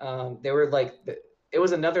 They were like it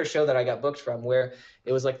was another show that I got booked from, where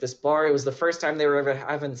it was like this bar. It was the first time they were ever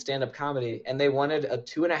having stand-up comedy, and they wanted a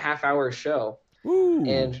 2.5-hour show. Ooh.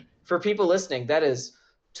 And for people listening, that is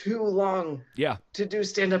too long Yeah. to do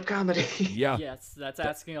stand-up comedy. Yeah. yes, that's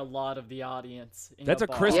asking a lot of the audience. In That's a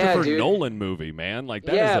bar. Christopher dude. Nolan movie, man. Like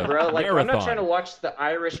that is Yeah, a bro. Like I'm not marathon. trying to watch The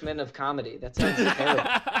Irishman of comedy. That sounds terrible.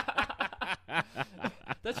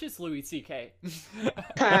 That's just Louis C.K.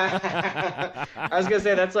 I was gonna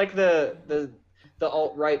say that's like the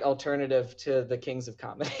alt-right alternative to the Kings of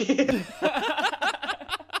Comedy.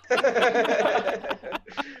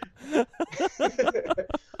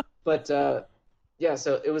 But yeah,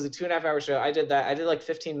 so it was a 2.5-hour show. I did that. I did like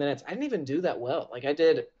 15 minutes. I didn't even do that well. Like I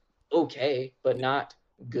did okay, but not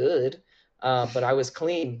good. But I was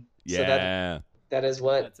clean. Yeah. So that is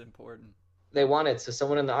what That's important. they wanted. So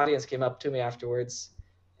someone in the audience came up to me afterwards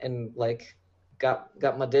and like got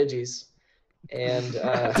my digis and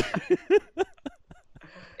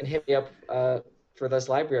and hit me up for this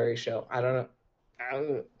library show. I don't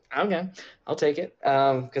know. Okay, I'll take it.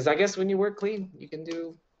 Because I guess when you work clean, you can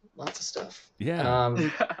do lots of stuff. Yeah.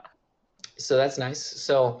 So that's nice.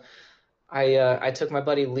 So I took my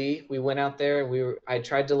buddy Lee. We went out there. I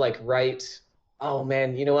tried to like write. Oh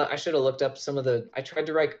man, you know what? I should have looked up some of the. I tried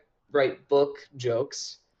to write book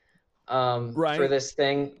jokes. Right. For this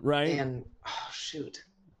thing. Right. And oh shoot.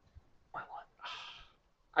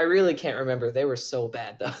 I really can't remember. They were so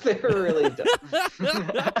bad though. They were really dumb.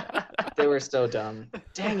 They were so dumb.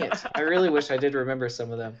 Dang it! I really wish I did remember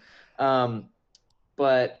some of them.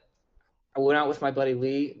 But I went out with my buddy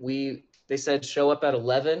Lee. They said show up at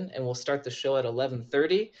 11, and we'll start the show at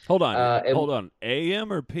 11:30 Hold on. and- Hold on.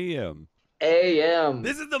 AM or PM? a.m.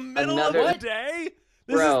 This is the middle Another- of the day?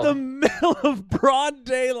 This Bro. is the middle of broad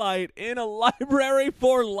daylight in a library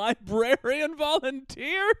for librarian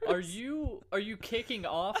volunteers. Are you kicking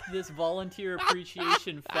off this volunteer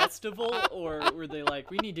appreciation festival, or were they like,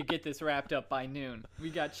 we need to get this wrapped up by noon? We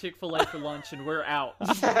got Chick-fil-A for lunch and we're out.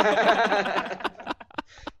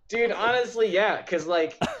 Dude, honestly, yeah, because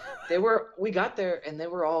like we got there and they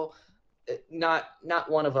were all not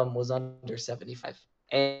one of them was under 75,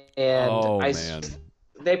 and Oh, I man.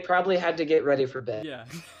 they probably had to get ready for bed. Yeah.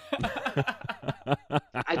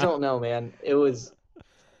 I don't know, man. It was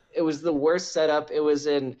the worst setup. It was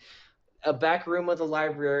in a back room of the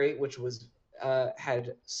library, which was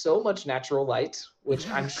had so much natural light, which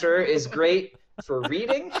I'm sure is great for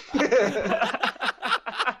reading.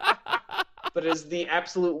 But is the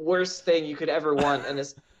absolute worst thing you could ever want in a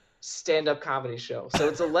stand-up comedy show. So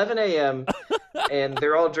it's 11 a.m. and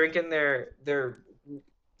they're all drinking their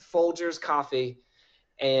Folgers coffee,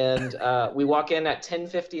 and we walk in at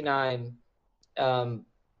 10:59,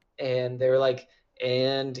 and they're like,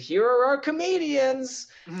 and here are our comedians,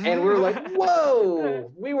 and we're like,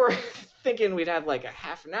 whoa! We were thinking we'd have like a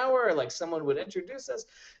half an hour, or like someone would introduce us.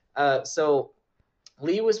 So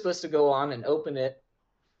Lee was supposed to go on and open her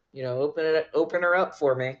up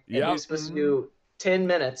for me. And Yep. he was supposed to do 10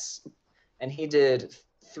 minutes, and he did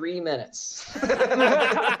 3 minutes.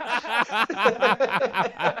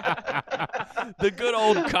 The good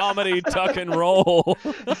old comedy tuck and roll.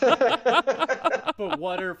 But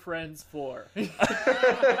what are friends for? 3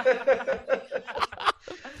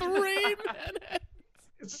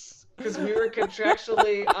 minutes. Because we were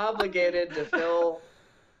contractually obligated to fill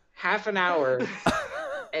half an hour,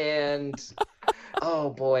 and oh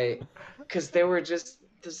boy, because they were just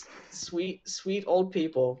this sweet old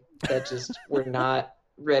people that just were not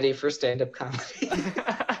ready for stand-up comedy.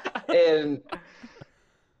 and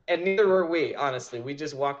neither were we, honestly. We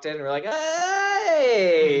just walked in and we're like,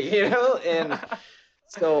 hey, and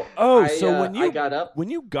so I got up. When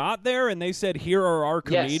you got there and they said, here are our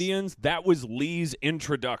Yes. comedians, that was Lee's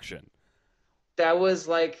introduction. That was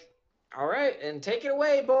like, all right, and take it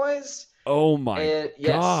away, boys. Oh my And,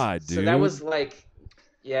 yes, God, dude. So that was like,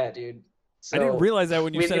 yeah, dude. So I didn't realize that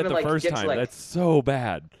when you we said it didn't the even, first get to, time. like- That's so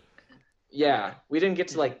bad. Yeah, we didn't get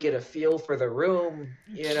to like get a feel for the room,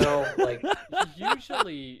 like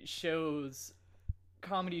Usually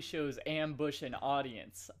comedy shows ambush an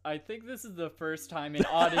audience. I think this is the first time an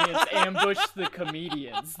audience ambushed the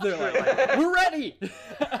comedians. They're like, we're ready!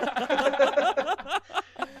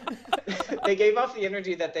 they gave off the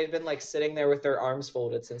energy that they'd been like sitting there with their arms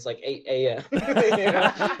folded since like 8 a.m.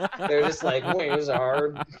 They're just like, where's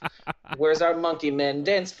our monkey men?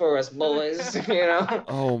 Dance for us, boys.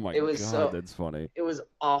 Oh my It was God, so- that's funny. It was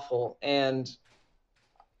awful. And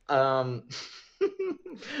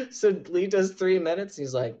so Lee does 3 minutes.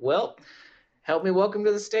 He's like, well, help me welcome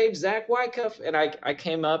to the stage, Zach Wyckoff. And I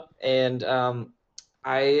came up, and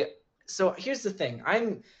so here's the thing.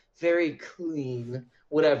 I'm very clean,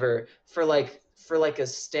 whatever, for like a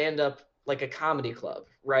stand-up, like a comedy club,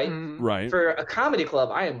 right? Right. For a comedy club,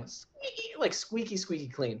 I am squeaky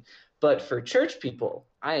clean. But for church people,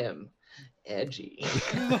 I am edgy.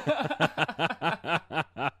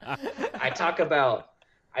 I talk about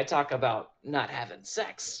not having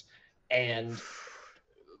sex, and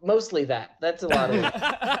mostly that. That's a lot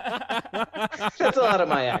of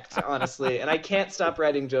my act, honestly. And I can't stop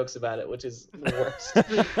writing jokes about it, which is the worst.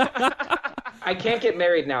 I can't get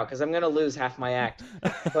married now because I'm gonna lose half my act.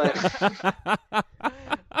 But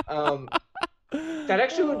that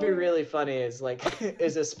actually would be really funny. Is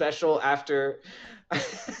a special after I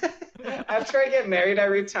get married, I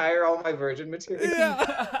retire all my virgin material.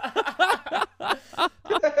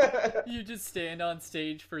 You just stand on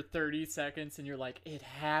stage for 30 seconds and you're like, it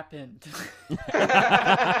happened.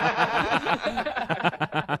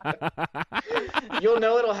 You'll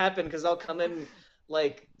know it'll happen because I'll come in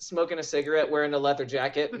like smoking a cigarette, wearing a leather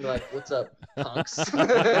jacket, and be like, "What's up, punks?"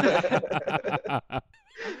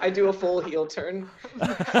 I do a full heel turn.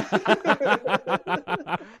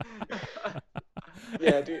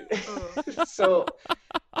 Yeah, dude. So,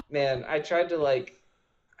 man, I tried to write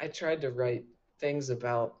things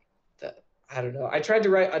about that. I don't know. I tried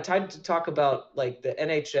to talk about like the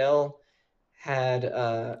NHL had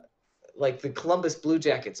like the Columbus Blue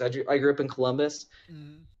Jackets. I grew up in Columbus.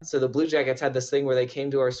 So the Blue Jackets had this thing where they came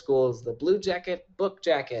to our schools, the Blue Jacket Book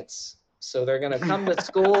Jackets. So they're going to come to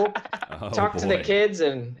school, talk to the kids,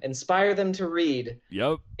 and inspire them to read.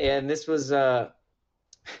 Yep. And this was one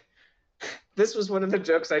of the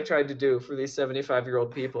jokes I tried to do for these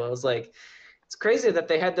 75-year-old people. I was like, it's crazy that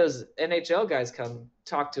they had those NHL guys come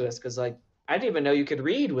talk to us because, like, I didn't even know you could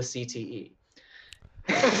read with CTE.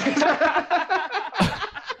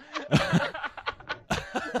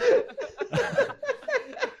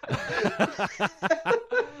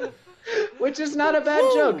 Which is not a bad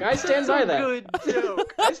joke. I stand by that. Good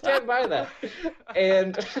joke. I stand by that.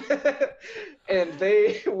 And and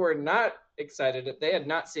they were not excited. They had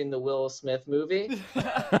not seen the Will Smith movie.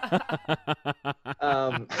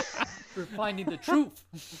 We're finding the truth.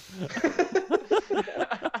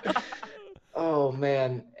 Oh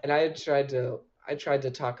man! And I tried to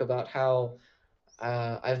talk about how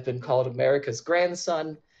I've been called America's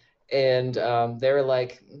grandson. And they were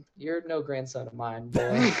like, "You're no grandson of mine,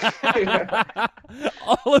 boy."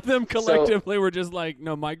 All of them collectively were just like,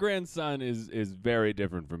 "No, my grandson is very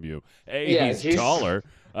different from you. He's taller."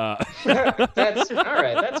 That's all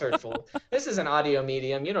right. That's hurtful. This is an audio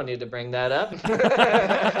medium. You don't need to bring that up.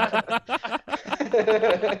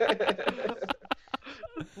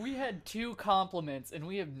 We had 2 compliments, and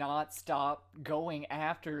we have not stopped going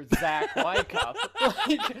after Zach Wyckoff.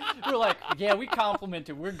 We're like, yeah, we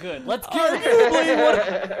complimented. We're good. Let's get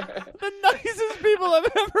Arguably the nicest people I've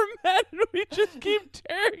ever met, and we just keep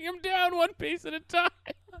tearing them down one piece at a time.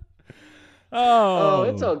 Oh,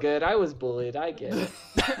 it's all good. I was bullied. I get it.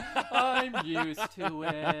 I'm used to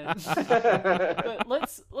it. But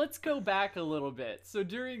let's go back a little bit. So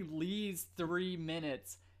during Lee's 3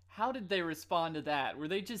 minutes, how did they respond to that? Were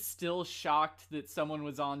they just still shocked that someone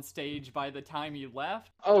was on stage by the time you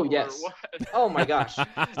left? Oh, yes. Oh, my gosh.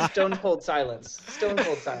 Stone cold silence. Stone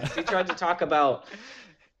cold silence. He tried to talk about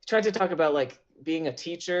like being a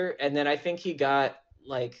teacher, and then I think he got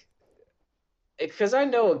like, because I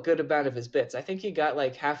know a good amount of his bits. I think he got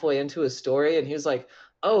like halfway into his story, and he was like,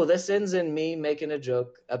 "Oh, this ends in me making a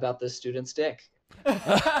joke about this student's dick."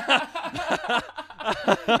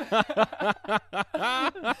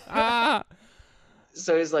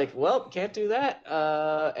 So he's like, "Well, can't do that."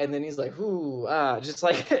 And then he's like, "Ooh, just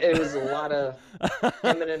like it was a lot of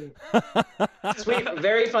feminine, sweet,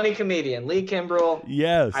 very funny comedian, Lee Kimbrell.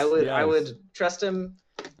 Yes, I would trust him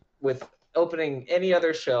with opening any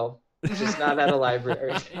other show, just not at a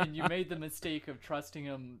library." And you made the mistake of trusting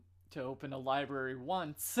him to open a library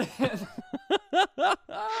once.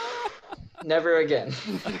 Never again.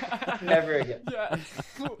 Never again. Yeah.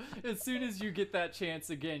 As soon as you get that chance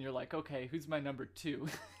again, you're like, okay, who's my number 2?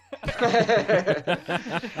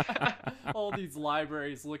 All these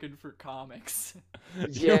libraries looking for comics.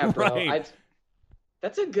 Yeah, You're bro. right.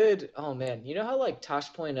 That's a good. Oh man, you know how like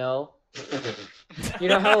Tosh.0. You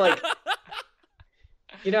know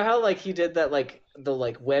how like he did that like the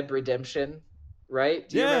like web redemption, right?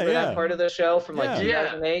 Do you remember that part of the show from like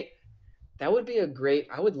 2008? That would be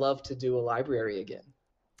I would love to do a library again.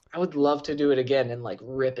 I would love to do it again and like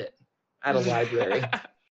rip it at a library.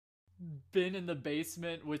 Been in the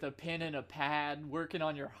basement with a pen and a pad, working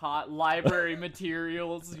on your hot library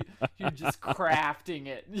materials. You're just crafting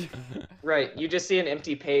it. Right. You just see an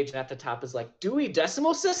empty page, and at the top is like Dewey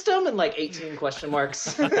Decimal System and like 18 question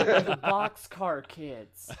marks. The Boxcar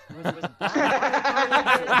Kids.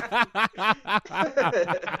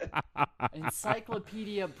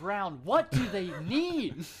 Encyclopedia Brown. What do they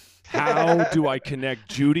need? How do I connect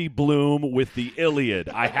Judy Blume with the Iliad?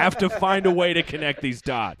 I have to find a way to connect these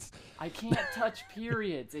dots. I can't touch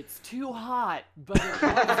periods. It's too hot. But it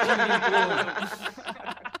loves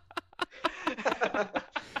Judy Blume.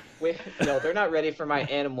 Wait, no, they're not ready for my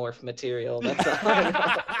Animorph material. That's all I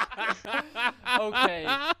know. Okay,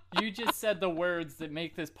 you just said the words that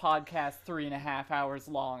make this podcast 3.5 hours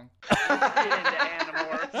long. Get into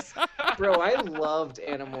Animorphs. Bro, I loved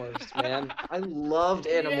Animorphs, man. I loved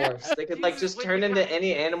Animorphs. Yeah, they could like just turn into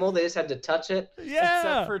any animal. They just had to touch it. Yeah.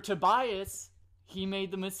 Except for Tobias. He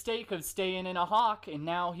made the mistake of staying in a hawk, and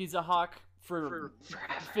now he's a hawk for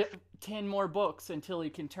 10 more books until he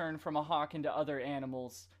can turn from a hawk into other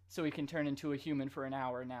animals. So he can turn into a human for an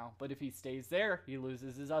hour now. But if he stays there, he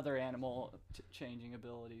loses his other animal changing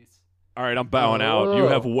abilities. All right, I'm bowing out. You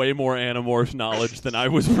have way more Animorphs knowledge than I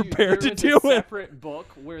was prepared to There deal was a with. separate book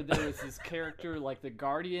where there was this character like the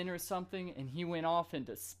Guardian or something, and he went off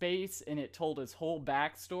into space, and it told his whole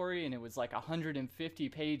backstory, and it was like a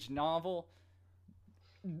 150-page novel.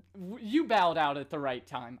 You bowed out at the right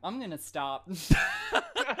time. I'm gonna stop.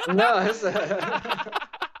 No,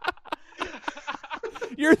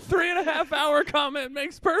 your 3.5 hour comment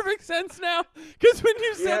makes perfect sense now. Because when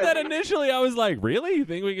you said that initially, I was like, really? You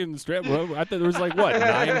think we can strip? Well, I thought there was like, what,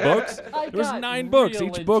 9 books? There was 9 books. real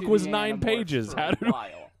Each book into was the 9 Animorphs pages. for How a did we...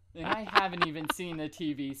 while, and I haven't even seen the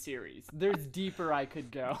TV series. There's deeper I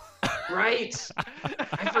could go. Right.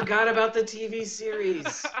 I forgot about the TV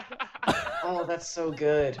series. Oh, that's so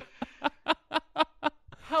good.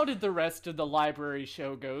 How did the rest of the library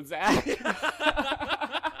show go, Zach? Dude,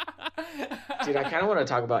 I kind of want to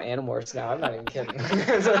talk about Animorphs now. I'm not even kidding.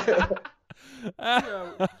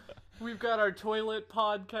 Yeah, we've got our toilet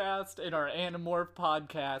podcast and our Animorph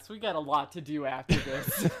podcast. We got a lot to do after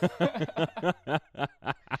this.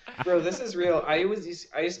 Bro, this is real. I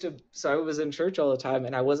used to, so I was in church all the time,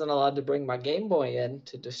 and I wasn't allowed to bring my Game Boy in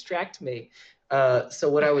to distract me. So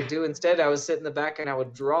what I would do instead, I would sit in the back and I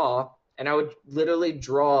would draw, and I would literally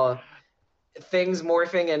draw things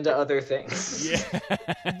morphing into other things.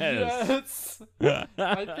 Yes.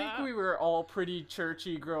 I think we were all pretty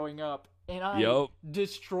churchy growing up. And I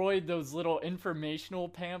destroyed those little informational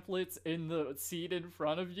pamphlets in the seat in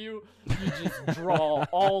front of you. You just draw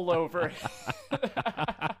all over it.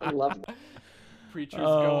 I love that. Preacher's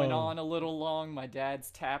going on a little long. My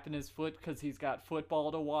dad's tapping his foot because he's got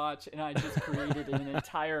football to watch. And I just created an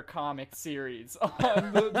entire comic series on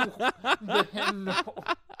the hymnal.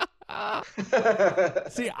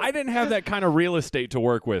 See, I didn't have that kind of real estate to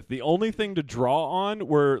work with. The only thing to draw on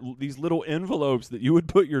were these little envelopes that you would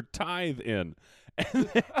put your tithe in. And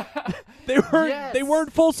they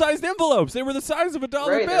weren't full-sized envelopes. They were the size of a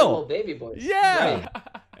dollar right, bill. Little baby boys. Yeah. Right.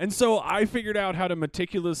 And so I figured out how to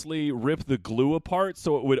meticulously rip the glue apart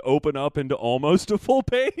so it would open up into almost a full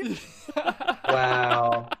page.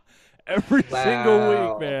 Wow. Every single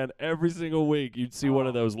week, man. Every single week, you'd see one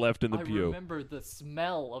of those left in the pew. I remember the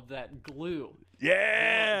smell of that glue.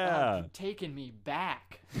 Yeah. Taking me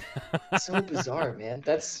back. So bizarre, man.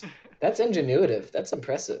 That's ingenuitive. That's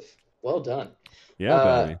impressive. Well done.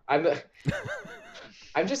 Yeah, buddy.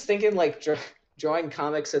 I'm just thinking like drawing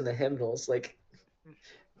comics in the hymnals, like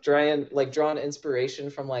drawing inspiration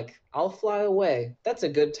from like I'll Fly Away. That's a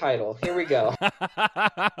good title. Here we go.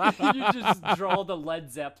 You just draw the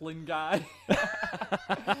Led Zeppelin guy.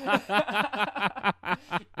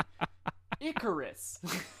 Icarus.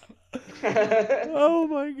 Oh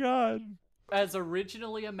my God. As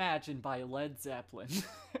originally imagined by Led Zeppelin.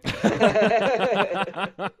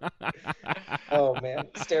 Oh man,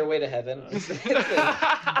 Stairway to Heaven.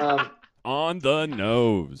 On the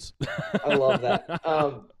nose. I love that.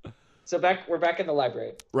 So we're back in the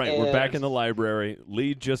library. Right, we're back in the library.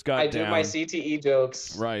 Lee just got down. I do my CTE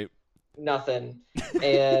jokes. Right. Nothing.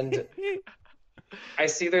 And I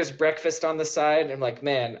see there's breakfast on the side. And I'm like,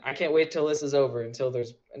 man, I can't wait till this is over until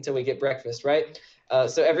we get breakfast, right?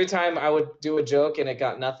 So every time I would do a joke and it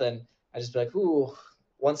got nothing, I just be like, ooh,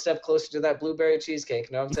 one step closer to that blueberry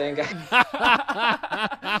cheesecake. You know what I'm saying, guys?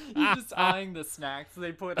 You're just eyeing the snacks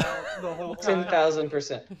they put out the whole time.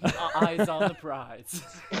 10,000%. Eyes on the prize.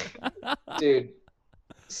 Dude.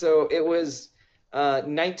 So it was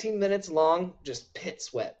 19 minutes long, just pit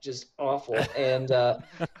sweat, just awful. And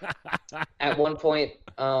at one point,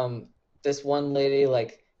 this one lady,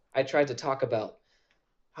 like, I tried to talk about,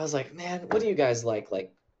 I was like, man, what do you guys like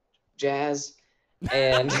jazz?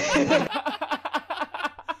 And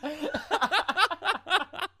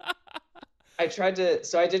I tried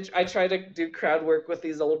to do crowd work with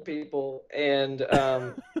these old people, and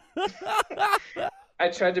I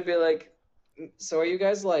tried to be like, so are you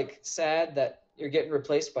guys like sad that you're getting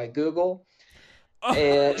replaced by Google?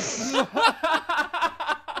 And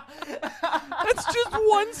That's just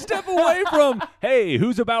one step away from, hey,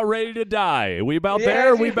 who's about ready to die? We about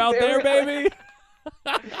there? We about there, baby?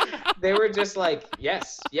 They were just like,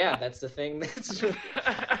 yes, yeah, that's the thing. They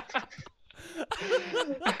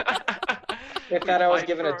thought I was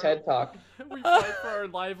giving a TED Talk. We fight for our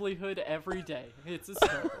livelihood every day. It's a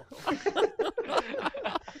struggle.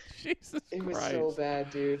 Jesus It was Christ. so bad,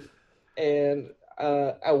 dude. And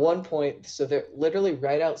at one point, so they're literally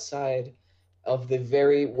right outside of the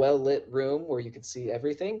very well-lit room where you could see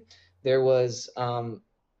everything, there was a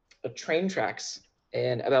train tracks.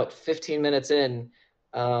 And about 15 minutes in,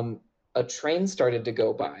 a train started to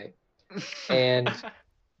go by. And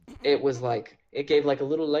it was like, it gave like a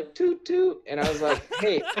little like toot toot. And I was like,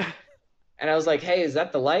 hey. And I was like, hey, is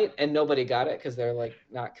that the light? And nobody got it because they're like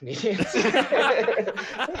not comedians.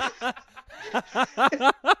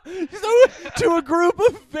 So, to a group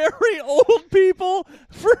of very old people,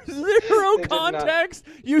 for zero They did context,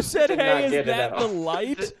 you said, did not hey, is get it that at the all.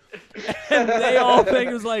 light? And they all think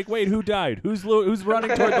it was like, wait, who died? Who's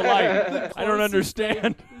running toward the light? I don't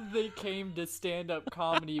understand. They they came to stand-up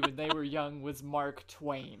comedy when they were young was Mark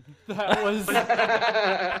Twain. That was...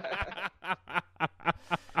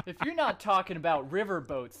 If you're not talking about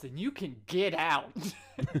riverboats, then you can get out.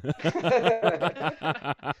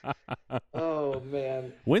 Oh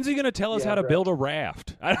man. When's he going to tell us Yeah, how to bro. build a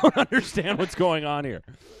raft? I don't understand what's going on here.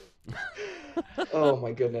 Oh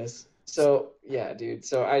my goodness. So yeah, dude.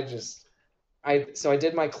 So I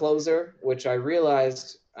did my closer, which I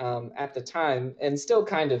realized at the time, and still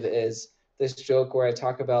kind of is, this joke where I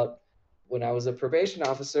talk about when I was a probation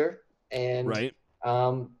officer, and Right.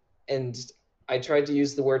 and I tried to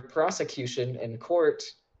use the word prosecution in court,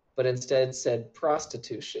 but instead said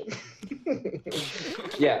prostitution.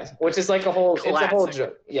 Yeah, which is like a whole, it's a whole Classic.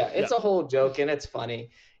 joke. Yeah, it's a whole joke, and it's funny,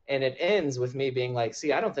 and it ends with me being like,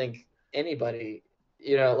 see, I don't think anybody,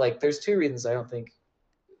 like there's two reasons I don't think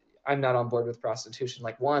I'm not on board with prostitution.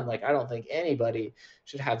 Like one, like I don't think anybody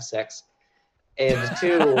should have sex, and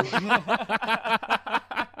two,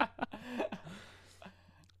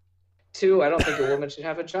 I don't think a woman should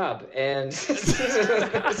have a job. And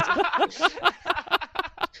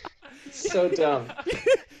so dumb.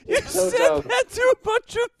 You So said dumb. that to a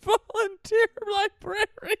bunch of volunteer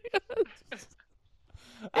librarians.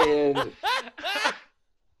 And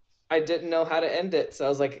I didn't know how to end it, so I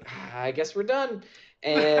was like, I guess we're done.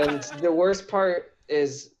 And the worst part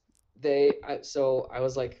is so I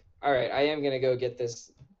was like, all right, I am gonna go get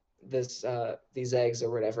these eggs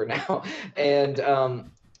or whatever now. And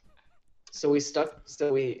so we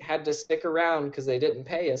had to stick around because they didn't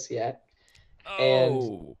pay us yet.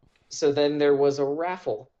 Oh. So then there was a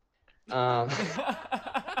raffle.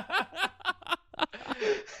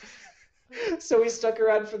 So we stuck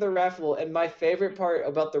around for the raffle, and my favorite part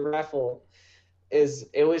about the raffle is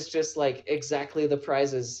it was just like exactly the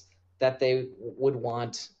prizes that they would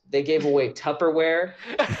want. They gave away Tupperware.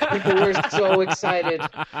 People were so excited.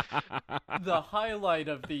 The highlight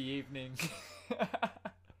of the evening.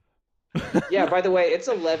 Yeah, by the way, it's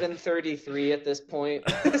 11:33 at this point.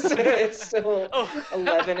 So it's still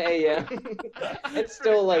 11 a.m. It's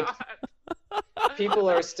still like people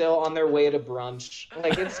are still on their way to brunch.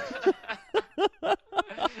 Like it's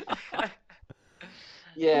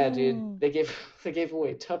Yeah, dude. They gave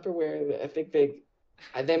away Tupperware. I think they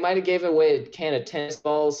might have gave away a can of tennis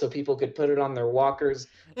balls so people could put it on their walkers.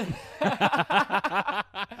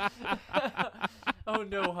 Oh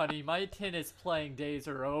no, honey, my tennis playing days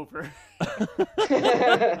are over.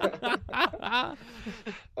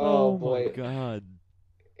 Oh my boy. God.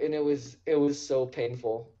 And it was so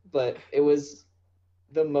painful, but it was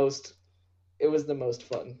the most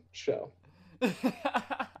fun show.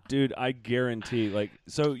 Dude, I guarantee,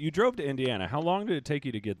 so you drove to Indiana. How long did it take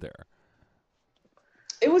you to get there?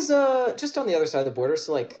 It was just on the other side of the border,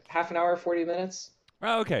 so like half an hour, 40 minutes.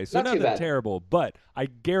 Oh, okay, so Not too nothing bad. terrible, but I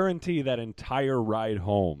guarantee that entire ride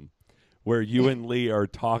home where you and Lee are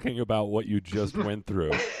talking about what you just went through.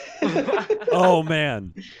 Oh,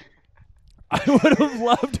 man. I would have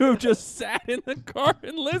loved to have just sat in the car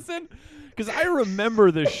and listened, because I remember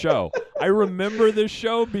this show. I remember this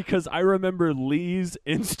show because I remember Lee's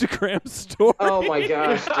Instagram story. Oh my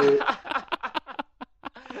gosh, dude.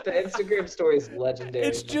 The Instagram story is legendary.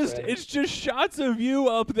 It's my just friend. shots of you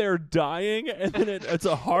up there dying, and then it's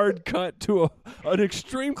a hard cut to an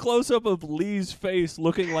extreme close up of Lee's face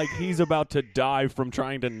looking like he's about to die from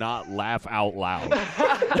trying to not laugh out loud.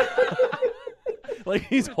 Like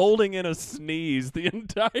he's holding in a sneeze the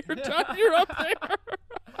entire time you're up there.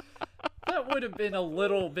 That would have been a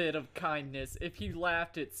little bit of kindness if you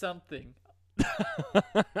laughed at something.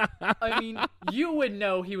 I mean, you would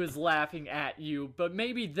know he was laughing at you, but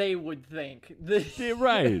maybe they would think. Yeah,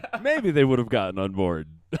 right. Maybe they would have gotten on board.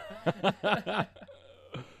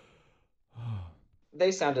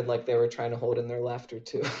 They sounded like they were trying to hold in their laughter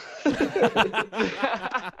too.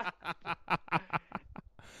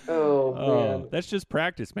 Oh man. That's just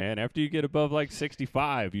practice, man. After you get above like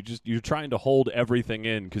 65, you're trying to hold everything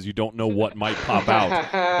in because you don't know what might pop out.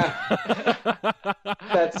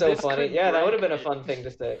 That's so This funny. could Yeah, that would have break been a fun thing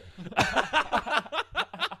to say.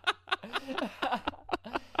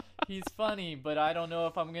 He's funny, but I don't know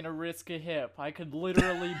if I'm gonna risk a hip. I could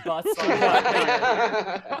literally bust a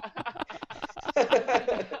gut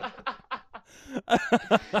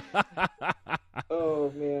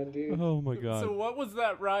Oh man, dude. Oh my god. So what was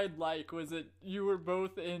that ride like? Was it you were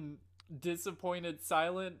both in disappointed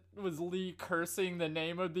silent? Was Lee cursing the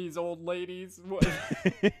name of these old ladies? What-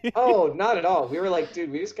 Oh, not at all. We were like,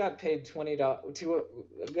 dude, we just got paid $20 to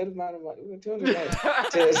a good amount of money,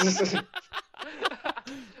 $200.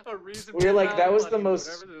 A reasonable We were like, amount that of was the money,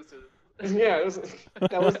 most- whatever this is. Yeah,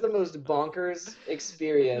 that was the most bonkers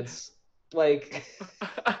experience like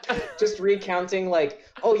just recounting like,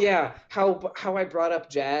 oh yeah, how I brought up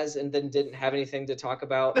jazz and then didn't have anything to talk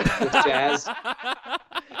about with jazz.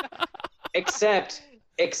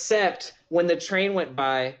 Except when the train went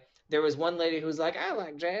by, there was one lady who was like, I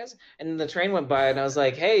like jazz. And then the train went by and I was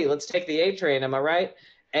like, hey, let's take the A train, am I right?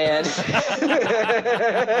 And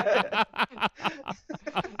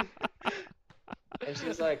and she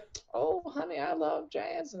was like, oh, honey, I love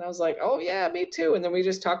jazz. And I was like, oh, yeah, me too. And then we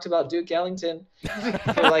just talked about Duke Ellington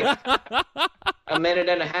for like a minute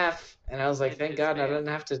and a half. And I was like, thank God I didn't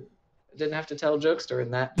have to tell a jokes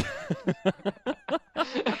during that.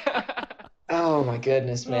 Oh, my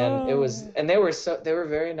goodness, man. It was, and they were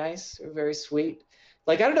very nice. They were very sweet.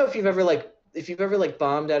 Like, I don't know if you've ever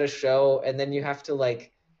bombed at a show and then you have to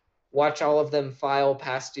like watch all of them file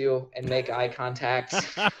past you and make eye contact.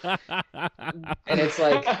 And it's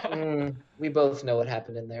like, we both know what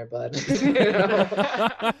happened in there, bud. You know?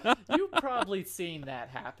 You've probably seen that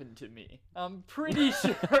happen to me. I'm pretty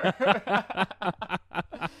sure.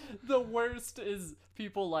 The worst is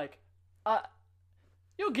people like,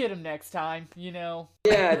 you'll get him next time, you know?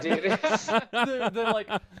 Yeah, dude. They're like,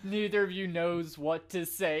 neither of you knows what to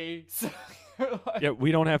say. So like, Yeah,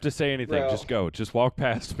 we don't have to say anything. Bro. Just go. Just walk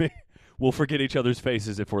past me. We'll forget each other's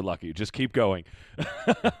faces if we're lucky. Just keep going.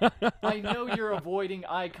 I know you're avoiding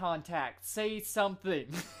eye contact. Say something.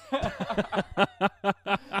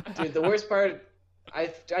 Dude, the worst part,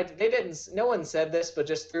 no one said this, but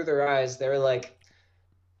just through their eyes, they were like,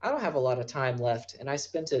 I don't have a lot of time left, and I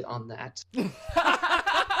spent it on that.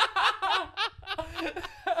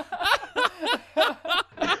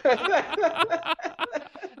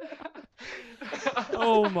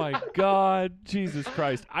 Oh my God, Jesus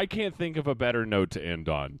Christ! I can't think of a better note to end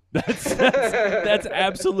on. That's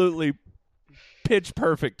absolutely pitch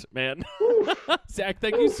perfect, man. Zach,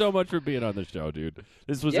 thank you so much for being on the show, dude.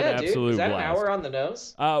 This was an absolute dude. Is that blast. an hour on the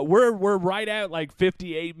nose? We're right at like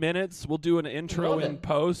 58 minutes. We'll do an intro Love in it.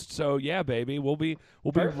 post. So yeah, baby, we'll be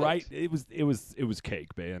Perfect. right. It was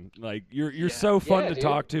cake, man. Like you're so fun Yeah, to dude.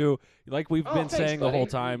 talk to. Like we've Oh, been thanks, saying the whole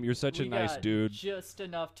buddy. time, you're such a We nice got dude. Just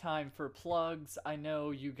enough time for plugs. I know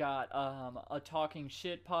you got a talking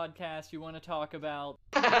shit podcast you want to talk about.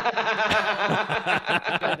 Got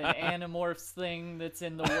an Animorphs thing that's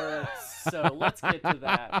in the works. So let's get to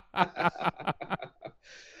that.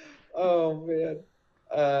 Oh man.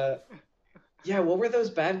 Yeah, what were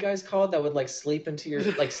those bad guys called that would like sneak into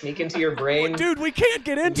your brain? Dude, we can't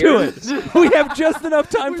get into Yours- it. We have just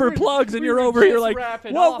enough time for were- plugs, and we you're were over here just like,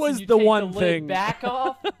 wrapping what off was and you the take one lid thing? back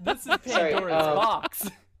off? This is Sorry, Pandora's box.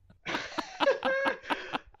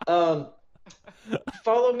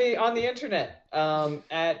 Follow me on the internet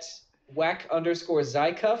at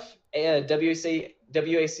whack_Zycuff and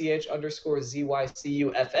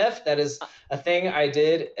WACH_ZYCUFF. That is a thing I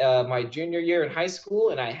did my junior year in high school,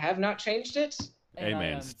 and I have not changed it. Hey, And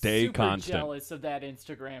man, I am stay super constant. jealous of that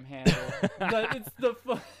Instagram handle. It's the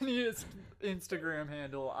funniest Instagram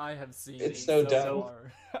handle I have seen. It's so dumb.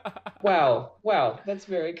 far. Wow, that's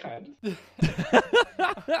very kind.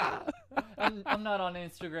 I'm not on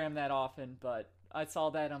Instagram that often, but I saw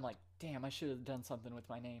that and I'm like, damn, I should have done something with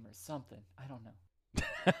my name or something. I don't know.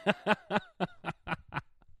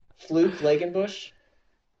 Fluke Lagenbush.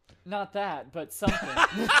 Not that, but something.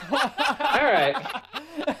 All right.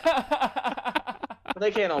 They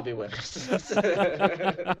can't all be winners.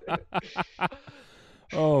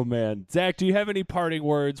 Oh, man. Zach, do you have any parting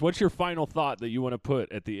words? What's your final thought that you want to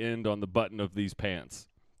put at the end on the button of these pants?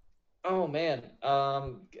 Oh man,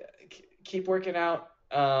 keep working out.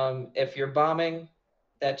 If you're bombing,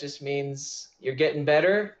 that just means you're getting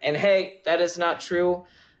better. And hey, that is not true.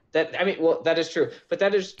 That is true, but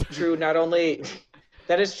that is true not only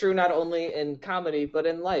in comedy but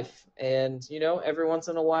in life. And you know, every once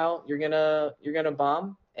in a while you're gonna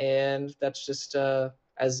bomb, and that's just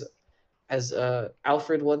as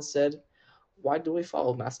Alfred once said, why do we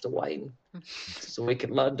follow Master Wayne? So we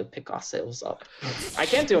can learn to pick ourselves up. I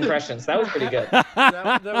can't do impressions. That was pretty good.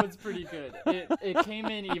 that was pretty good. It came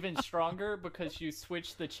in even stronger because you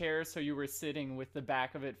switched the chair so you were sitting with the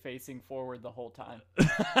back of it facing forward the whole time.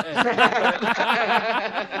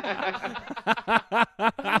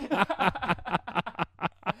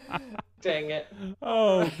 Dang it.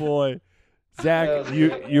 Oh, boy. Zach, That was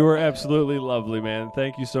you were absolutely lovely, man.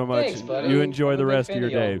 Thank you so much. Thanks, buddy. You enjoy I'm the a big rest of fan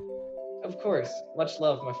your day. y'all. Of course. Much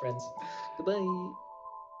love, my friends. Goodbye.